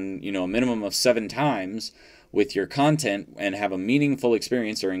someone, a minimum of 7 times with your content and have a meaningful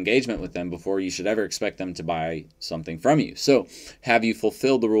experience or engagement with them before you should ever expect them to buy something from you. So, have you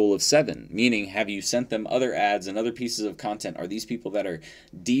fulfilled the rule of 7? Meaning, have you sent them other ads and other pieces of content? Are these people that are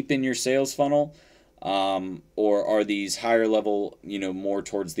deep in your sales funnel? Or are these higher level, more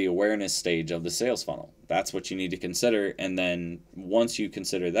towards the awareness stage of the sales funnel? That's what you need to consider. And then once you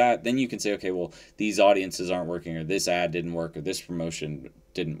consider that, then you can say, okay, well, these audiences aren't working, or this ad didn't work, or this promotion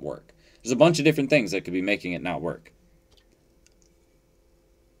didn't work. There's a bunch of different things that could be making it not work.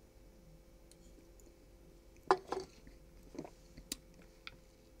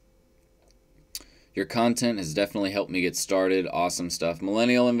 Your content has definitely helped me get started. Awesome stuff.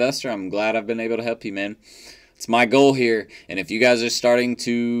 Millennial Investor, I'm glad I've been able to help you, man. It's my goal here. And if you guys are starting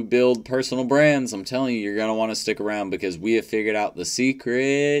to build personal brands, I'm telling you, you're going to want to stick around, because we have figured out the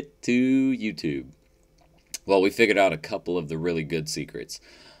secret to YouTube. Well, we figured out a couple of the really good secrets.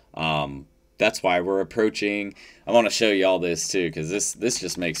 That's why we're approaching. I want to show you all this too, because this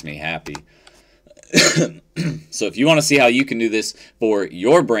just makes me happy. So if you want to see how you can do this for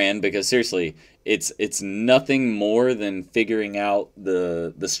your brand, because seriously, it's nothing more than figuring out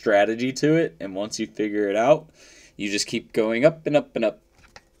the strategy to it, and once you figure it out, you just keep going up and up and up.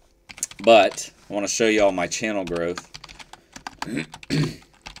 But I want to show you all my channel growth.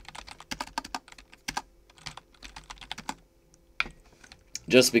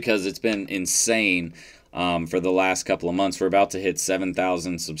 Just because it's been insane. for the last couple of months. We're about to hit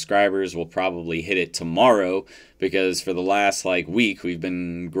 7,000 subscribers. We'll probably hit it tomorrow because for the last week we've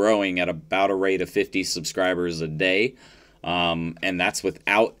been growing at about a rate of 50 subscribers a day, and that's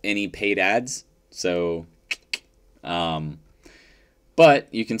without any paid ads. So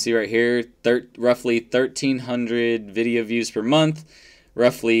but you can see right here, roughly 1,300 video views per month,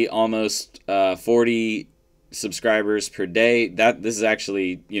 roughly almost 40 subscribers per day. This is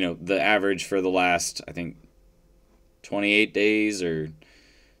actually, the average for the last, I think, 28 days, or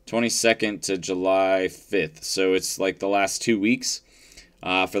 22nd to July 5th. So it's like the last 2 weeks.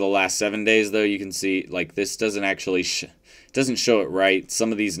 For the last 7 days, though, you can see this doesn't actually doesn't show it right.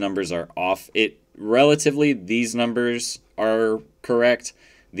 Some of these numbers are off. Relatively, these numbers are correct.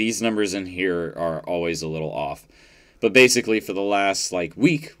 These numbers in here are always a little off. But basically, for the last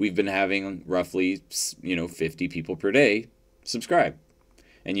week, we've been having roughly 50 people per day subscribe,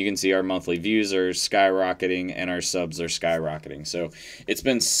 and you can see our monthly views are skyrocketing and our subs are skyrocketing. So it's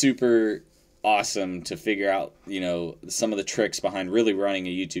been super awesome to figure out some of the tricks behind really running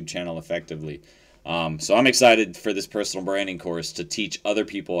a YouTube channel effectively. So I'm excited for this personal branding course to teach other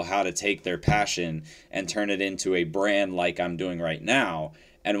people how to take their passion and turn it into a brand like I'm doing right now,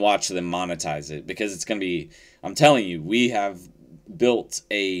 and watch them monetize it, because it's going to be, I'm telling you, we have built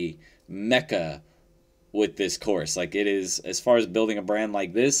a mecca with this course. It is, as far as building a brand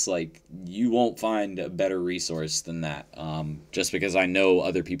like this, you won't find a better resource than that, just because I know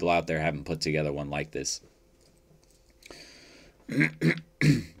other people out there haven't put together one like this.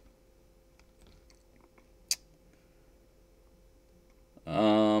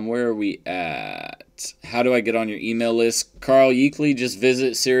 Where are we at? How do I get on your email list? Carl Yeakley, just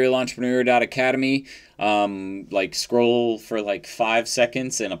visit serialentrepreneur.academy. Scroll for 5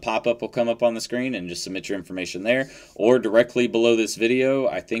 seconds and a pop-up will come up on the screen, and just submit your information there. Or directly below this video,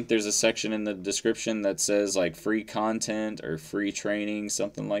 I think there's a section in the description that says free content or free training,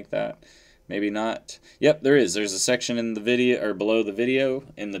 something like that. Maybe not. Yep, there is. There's a section in the video, or below the video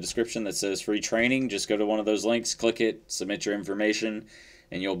in the description, that says free training. Just go to one of those links, click it, submit your information,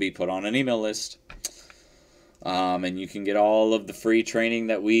 and you'll be put on an email list. And you can get all of the free training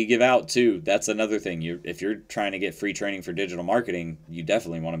that we give out too. That's another thing. If you're trying to get free training for digital marketing, you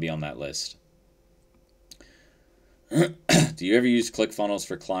definitely want to be on that list. Do you ever use ClickFunnels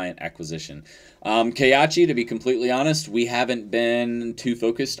for client acquisition? Kayachi, to be completely honest, we haven't been too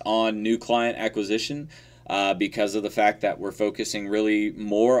focused on new client acquisition because of the fact that we're focusing really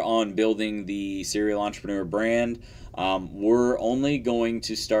more on building the Serial Entrepreneur brand. We're only going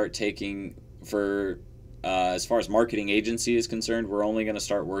to start taking, as far as marketing agency is concerned, we're only going to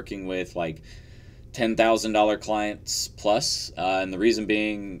start working with $10,000 clients plus. And the reason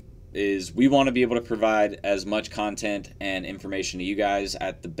being is we want to be able to provide as much content and information to you guys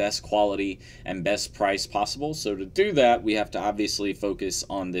at the best quality and best price possible. So to do that, we have to obviously focus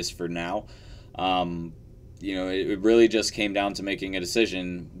on this for now. It really just came down to making a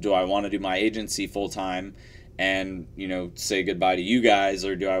decision. Do I want to do my agency full time and, say goodbye to you guys,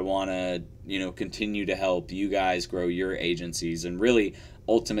 or do I want to, continue to help you guys grow your agencies? And really,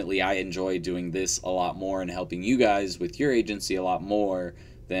 ultimately, I enjoy doing this a lot more and helping you guys with your agency a lot more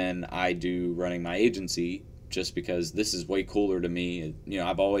than I do running my agency, just because this is way cooler to me.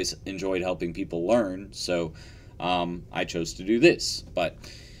 I've always enjoyed helping people learn, so I chose to do this. But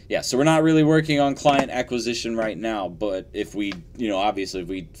yeah, so we're not really working on client acquisition right now, but if we, obviously if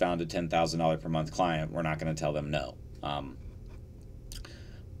we found a $10,000 per month client, we're not going to tell them no.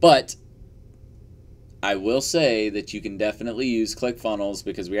 But I will say that you can definitely use ClickFunnels,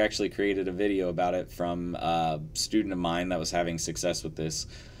 because we actually created a video about it from a student of mine that was having success with this.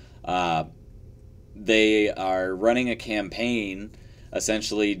 They are running a campaign,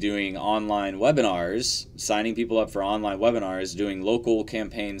 essentially doing online webinars, signing people up for online webinars, doing local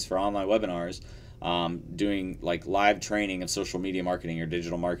campaigns for online webinars, doing live training of social media marketing or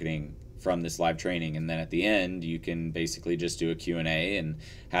digital marketing from this live training. And then at the end, you can basically just do a Q&A and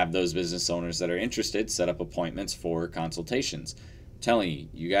have those business owners that are interested set up appointments for consultations. I'm telling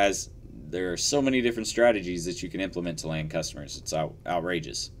you guys, there are so many different strategies that you can implement to land customers. It's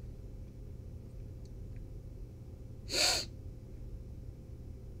outrageous.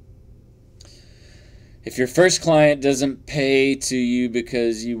 If your first client doesn't pay to you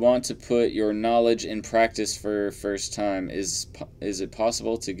because you want to put your knowledge in practice for first time, is it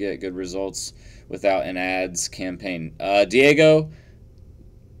possible to get good results without an ads campaign? Diego,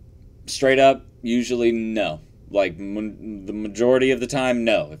 straight up, usually no. The majority of the time,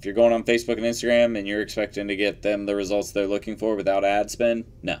 no. If you're going on Facebook and Instagram and you're expecting to get them the results they're looking for without ad spend,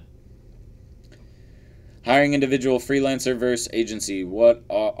 no. Hiring individual freelancer versus agency. What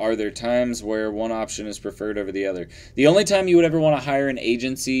are there times where one option is preferred over the other? The only time you would ever want to hire an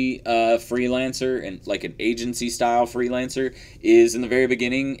agency freelancer, and like an agency style freelancer, is in the very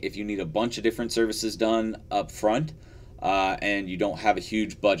beginning if you need a bunch of different services done up front and you don't have a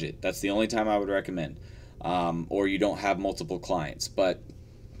huge budget. That's the only time I would recommend. Or you don't have multiple clients. But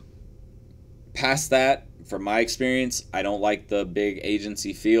past that, from my experience, I don't like the big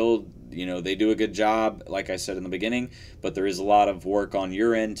agency field. You know, they do a good job, like I said in the beginning, but there is a lot of work on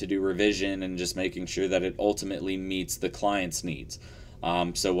your end to do revision and just making sure that it ultimately meets the client's needs.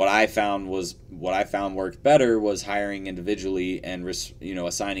 So what I found worked better was hiring individually and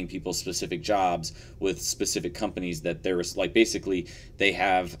assigning people specific jobs with specific companies that they're like, basically they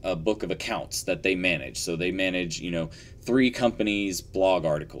have a book of accounts that they manage. So they manage 3 companies' blog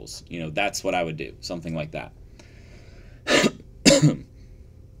articles. That's what I would do, something like that.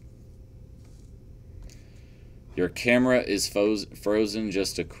 Your camera is frozen,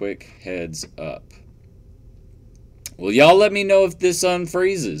 just a quick heads up. Well, y'all let me know if this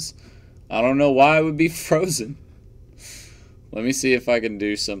unfreezes. I don't know why it would be frozen. Let me see if I can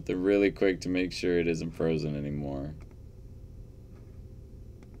do something really quick to make sure it isn't frozen anymore.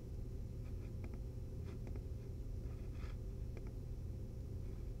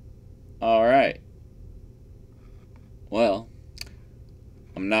 Alright. Well,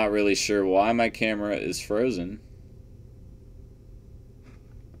 I'm not really sure why my camera is frozen.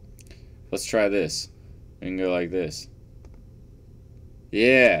 Let's try this. We can go like this.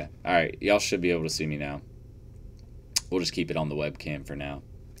 Yeah. Alright, y'all should be able to see me now. We'll just keep it on the webcam for now.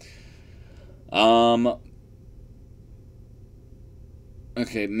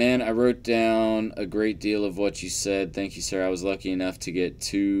 Okay, man, I wrote down a great deal of what you said. Thank you, sir. I was lucky enough to get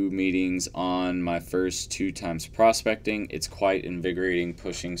 2 meetings on my first 2 times prospecting. It's quite invigorating,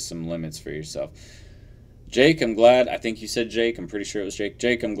 pushing some limits for yourself. Jake, I'm glad. I think you said Jake. I'm pretty sure it was Jake.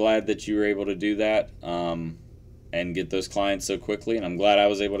 Jake, I'm glad that you were able to do that and get those clients so quickly, and I'm glad I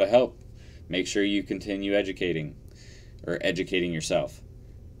was able to help. Make sure you continue educating yourself.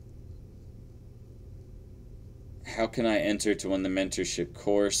 How can I enter to win the mentorship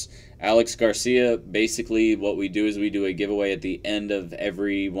course? Alex Garcia, basically what we do is we do a giveaway at the end of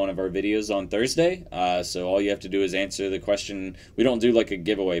every one of our videos on Thursday. So all you have to do is answer the question. We don't do like a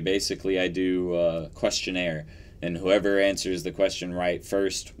giveaway. Basically, I do a questionnaire, and whoever answers the question right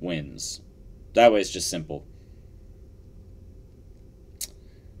first wins. That way it's just simple.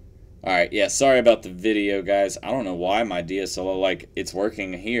 Alright, yeah, sorry about the video, guys. I don't know why my DSLR, like, it's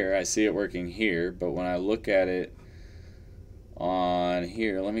working here. I see it working here, but when I look at it on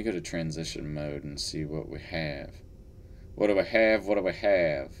here, let me go to transition mode and see what we have. What do I have? What do I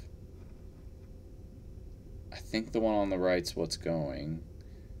have? I think the one on the right's what's going.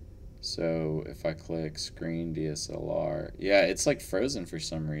 So if I click screen DSLR, yeah, it's like frozen for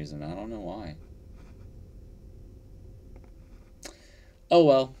some reason. I don't know why. Oh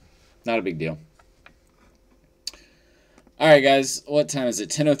well. Not a big deal. Alright, guys. What time is it?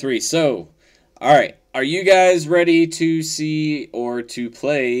 10:03. So, alright. Are you guys ready to see or to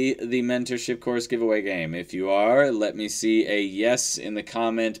play the mentorship course giveaway game? If you are, let me see a yes in the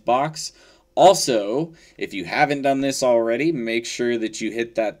comment box. Also, if you haven't done this already, make sure that you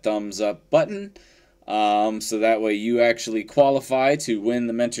hit that thumbs up button. So that way you actually qualify to win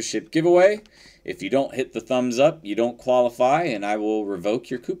the mentorship giveaway. If you don't hit the thumbs up, you don't qualify, and I will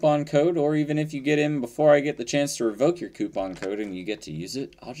revoke your coupon code, or even if you get in before I get the chance to revoke your coupon code and you get to use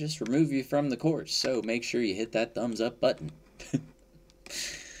it, I'll just remove you from the course. So make sure you hit that thumbs up button.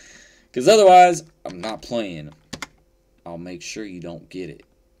 Because otherwise, I'm not playing. I'll make sure you don't get it.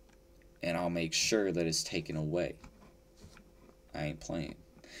 And I'll make sure that it's taken away. I ain't playing.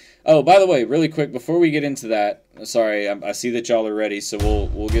 Oh, by the way, really quick, before we get into that, sorry, I see that y'all are ready, so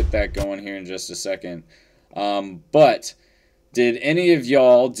we'll get that going here in just a second. But did any of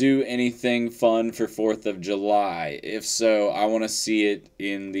y'all do anything fun for 4th of July? If so, I want to see it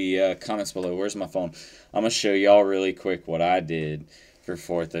in the comments below. Where's my phone? I'm going to show y'all really quick what I did for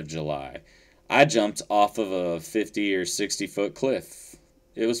 4th of July. I jumped off of a 50 or 60-foot cliff.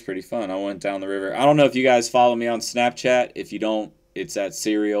 It was pretty fun. I went down the river. I don't know if you guys follow me on Snapchat. If you don't, it's at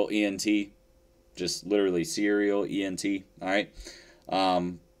Serial ENT, just literally Serial ENT. All right,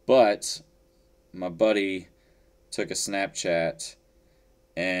 but my buddy took a Snapchat,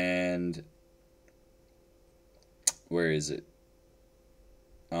 and where is it?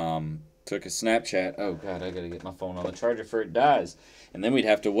 Took a Snapchat. Oh God, I gotta get my phone on the charger before it dies, and then we'd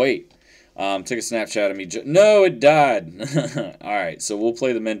have to wait. Took a Snapchat of me. No, it died. Alright, so we'll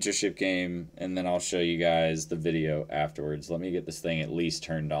play the mentorship game, and then I'll show you guys the video afterwards. Let me get this thing at least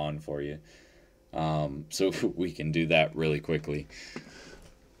turned on for you. So we can do that really quickly.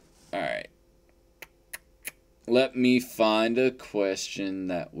 All right. Let me find a question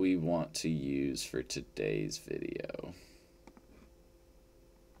that we want to use for today's video.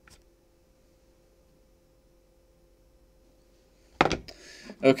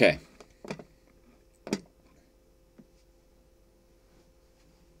 Okay.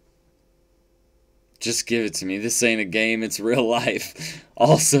 Just give it to me. This ain't a game, it's real life.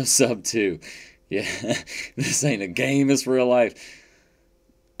 Also sub 2. Yeah, this ain't a game, it's real life.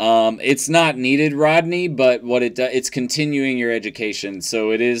 It's not needed, Rodney, but what it does, it's continuing your education.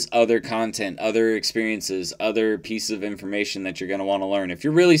 So it is other content, other experiences, other pieces of information that you're going to want to learn. If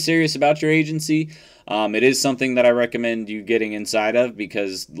you're really serious about your agency, it is something that I recommend you getting inside of,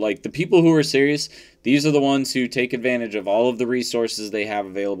 because like the people who are serious, these are the ones who take advantage of all of the resources they have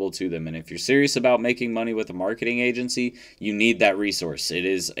available to them. And if you're serious about making money with a marketing agency, you need that resource. It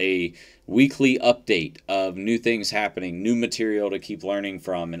is a weekly update of new things happening, new material to keep learning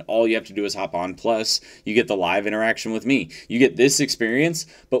from, and all you have to do is hop on. Plus, you get the live interaction with me. You get this experience,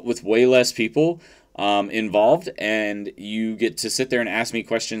 but with way less people involved, and you get to sit there and ask me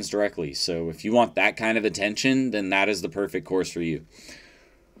questions directly. So if you want that kind of attention, then that is the perfect course for you.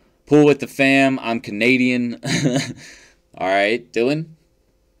 Pool with the fam. I'm Canadian. All right, Dylan.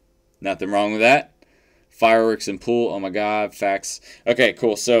 Nothing wrong with that. Fireworks and pool. Oh my God, facts. Okay,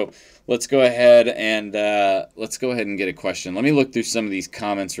 cool. So let's go ahead and get a question. Let me look through some of these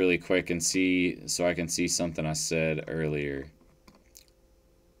comments really quick and see, so I can see something I said earlier.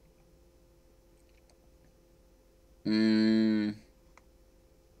 Doom,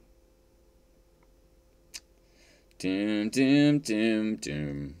 doom, doom,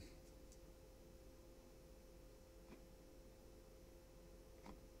 doom.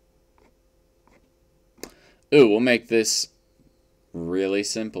 Ooh, we'll make this really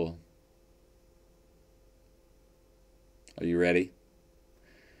simple. Are you ready?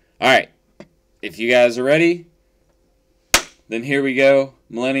 All right. If you guys are ready, then here we go.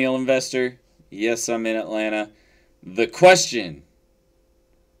 Millennial investor. Yes, I'm in Atlanta. The question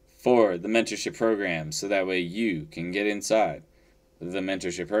for the mentorship program, so that way you can get inside the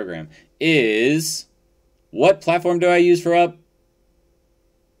mentorship program, is, what platform do I use for up?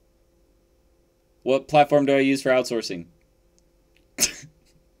 What platform do I use for outsourcing?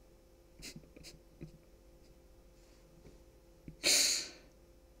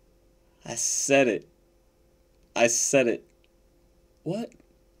 I said it. I said it. What?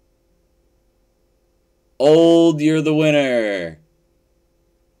 Old, you're the winner.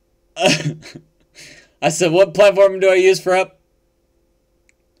 I said, what platform do I use for up?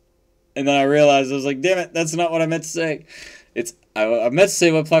 And then I realized, I was like, damn it, that's not what I meant to say. I meant to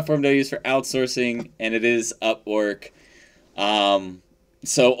say, what platform do I use for outsourcing? And it is Upwork.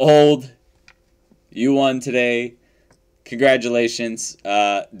 So Old, you won today. Congratulations.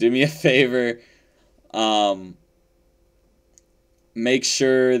 Do me a favor. Make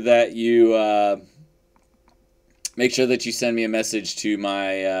sure that you send me a message to my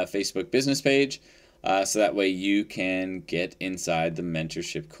Facebook business page, so that way you can get inside the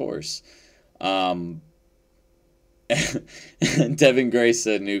mentorship course. Devin Gray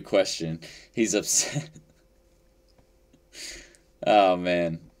said, new question. He's upset. Oh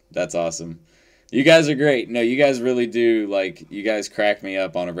man, that's awesome. You guys are great. No, you guys really do, like, you guys crack me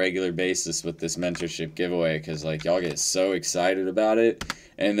up on a regular basis with this mentorship giveaway, because like y'all get so excited about it,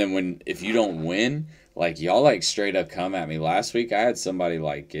 and then if you don't win, like y'all like straight up come at me. Last week I had somebody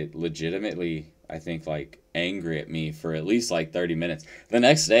like get legitimately, I think, like angry at me for at least like 30 minutes. The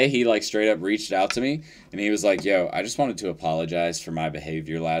next day he like straight up reached out to me and he was like, yo, I just wanted to apologize for my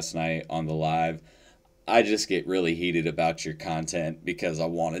behavior last night on the live. I just get really heated about your content because I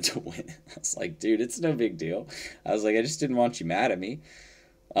wanted to win. I was like, dude, it's no big deal. I was like, I just didn't want you mad at me.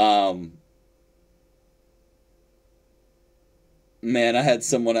 Man, I had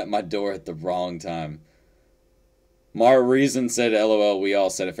someone at my door at the wrong time. Mar Reason said LOL, we all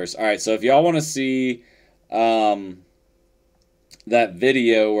said it first. Alright, so if y'all want to see that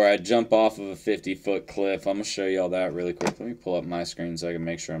video where I jump off of a 50-foot cliff, I'm going to show y'all that really quick. Let me pull up my screen so I can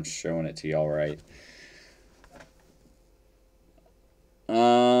make sure I'm showing it to y'all right.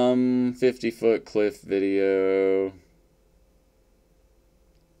 50-foot cliff video.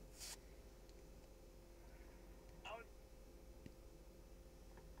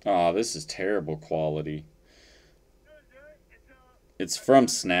 Oh, this is terrible quality. It's from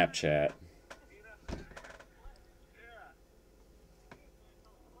Snapchat.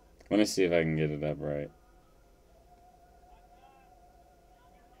 Let me see if I can get it up right.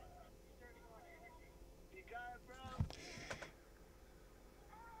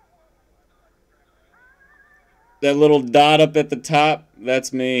 That little dot up at the top,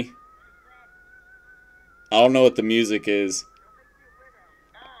 that's me. I don't know what the music is.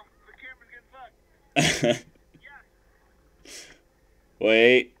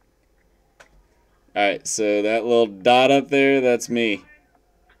 Wait. Alright, so that little dot up there, that's me.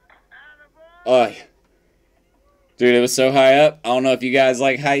 Oh, dude, it was so high up. I don't know if you guys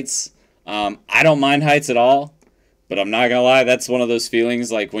like heights. I don't mind heights at all, but I'm not gonna lie, that's one of those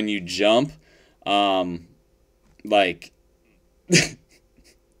feelings like when you jump, like,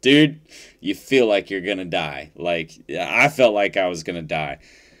 dude, you feel like you're gonna die. Like, I felt like I was gonna die.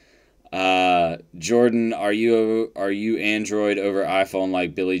 Jordan, are you Android over iPhone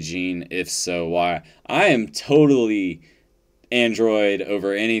like Billie Jean? If so, why? I am totally Android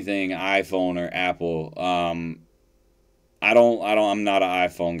over anything iPhone or Apple. I'm not an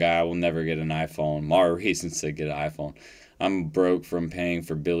iPhone guy. I will never get an iPhone. More reasons to get an iPhone. I'm broke from paying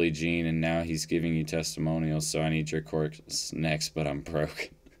for Billie Jean, and now he's giving you testimonials, so I need your course next, but I'm broke.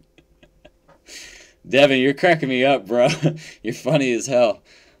 Devin, you're cracking me up, bro. You're funny as hell.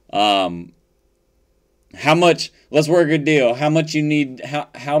 How much? Let's work a deal. How much you need?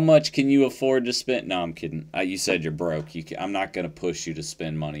 How much can you afford to spend? No, I'm kidding. You said you're broke. I'm not gonna push you to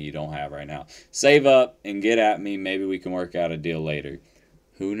spend money you don't have right now. Save up and get at me. Maybe we can work out a deal later.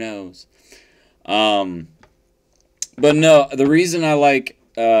 Who knows? But no, the reason I like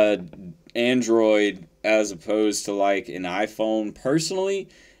Android as opposed to like an iPhone personally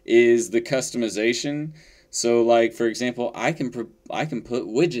is the customization. So like for example, I can put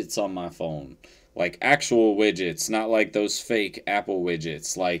widgets on my phone. Like actual widgets, not like those fake Apple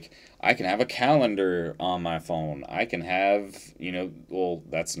widgets. Like I can have a calendar on my phone. I can have, well,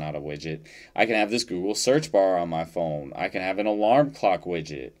 that's not a widget. I can have this Google search bar on my phone. I can have an alarm clock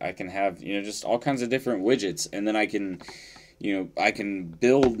widget. I can have, just all kinds of different widgets. And then I can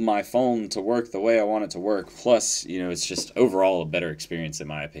build my phone to work the way I want it to work. Plus, it's just overall a better experience in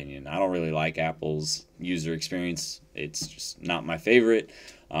my opinion. I don't really like Apple's user experience. It's just not my favorite.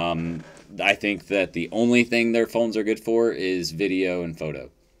 I think that the only thing their phones are good for is video and photo.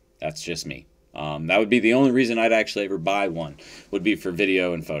 That's just me. That would be the only reason I'd actually ever buy one, would be for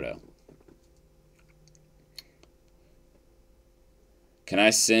video and photo. Can I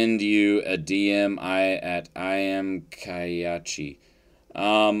send you a DM? I am Kayachi.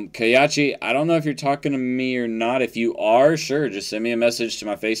 Kayachi, I don't know if you're talking to me or not. If you are, sure, just send me a message to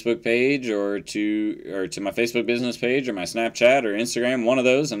my Facebook page or to my Facebook business page or my Snapchat or Instagram, one of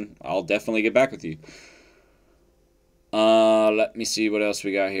those, and I'll definitely get back with you. Let me see what else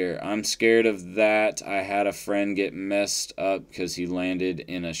we got here. I'm scared of that. I had a friend get messed up because he landed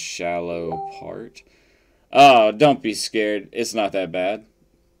in a shallow part. Oh, don't be scared. It's not that bad.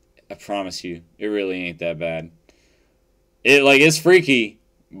 I promise you. It really ain't that bad. It's freaky,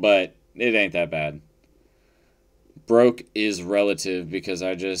 but it ain't that bad. Broke is relative because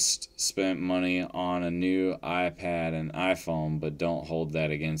I just spent money on a new iPad and iPhone, but don't hold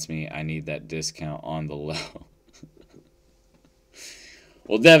that against me. I need that discount on the low.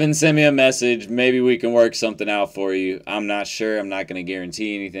 Well, Devin, send me a message. Maybe we can work something out for you. I'm not sure. I'm not going to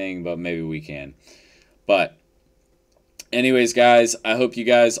guarantee anything, but maybe we can. But anyways, guys, I hope you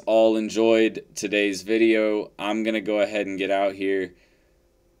guys all enjoyed today's video. I'm going to go ahead and get out here.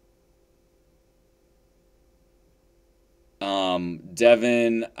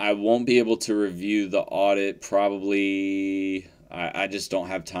 Devin, I won't be able to review the audit probably. I just don't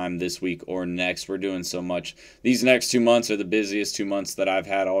have time this week or next. We're doing so much. These next 2 months are the busiest 2 months that I've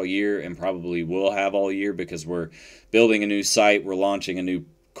had all year and probably will have all year because we're building a new site, we're launching a new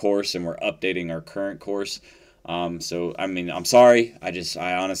course, and we're updating our current course. So, I mean, I'm sorry.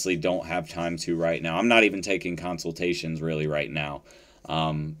 I honestly don't have time to right now. I'm not even taking consultations really right now,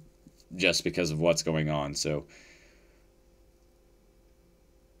 just because of what's going on. So,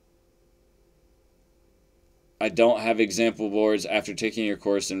 I don't have example boards. After taking your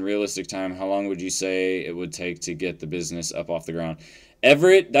course in realistic time, how long would you say it would take to get the business up off the ground?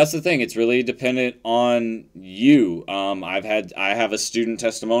 Everett, that's the thing. It's really dependent on you. I have a student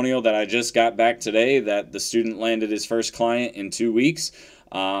testimonial that I just got back today that the student landed his first client in 2 weeks.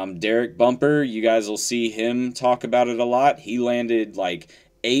 Derek Bumper, you guys will see him talk about it a lot. He landed like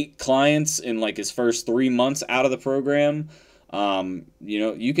 8 clients in like his first 3 months out of the program.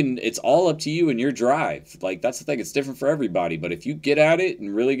 It's all up to you and your drive. Like, that's the thing. It's different for everybody. But if you get at it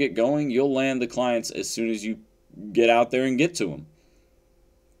and really get going, you'll land the clients as soon as you get out there and get to them.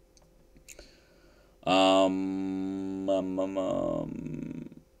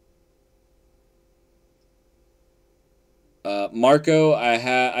 Marco,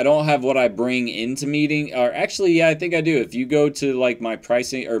 I don't have what I bring into meeting, or actually, yeah, I think I do. If you go to like my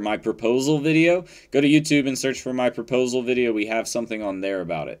pricing or my proposal video, go to YouTube and search for my proposal video. We have something on there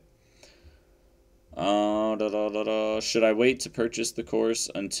about it. Should I wait to purchase the course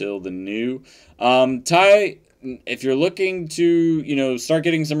until the new? Ty, if you're looking to, start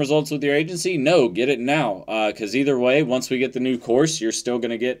getting some results with your agency, no, get it now. Because either way, once we get the new course, you're still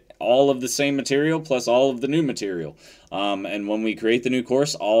going to get all of the same material plus all of the new material. And when we create the new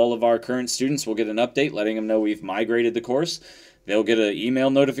course, all of our current students will get an update letting them know we've migrated the course. They'll get an email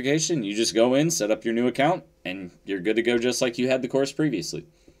notification. You just go in, set up your new account, and you're good to go just like you had the course previously.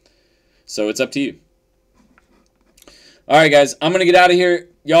 So it's up to you. All right, guys, I'm going to get out of here.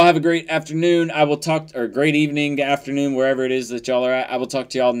 Y'all have a great afternoon. Or great evening, afternoon, wherever it is that y'all are at. I will talk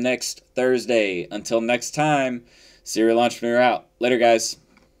to y'all next Thursday. Until next time, Serial Entrepreneur out. Later, guys.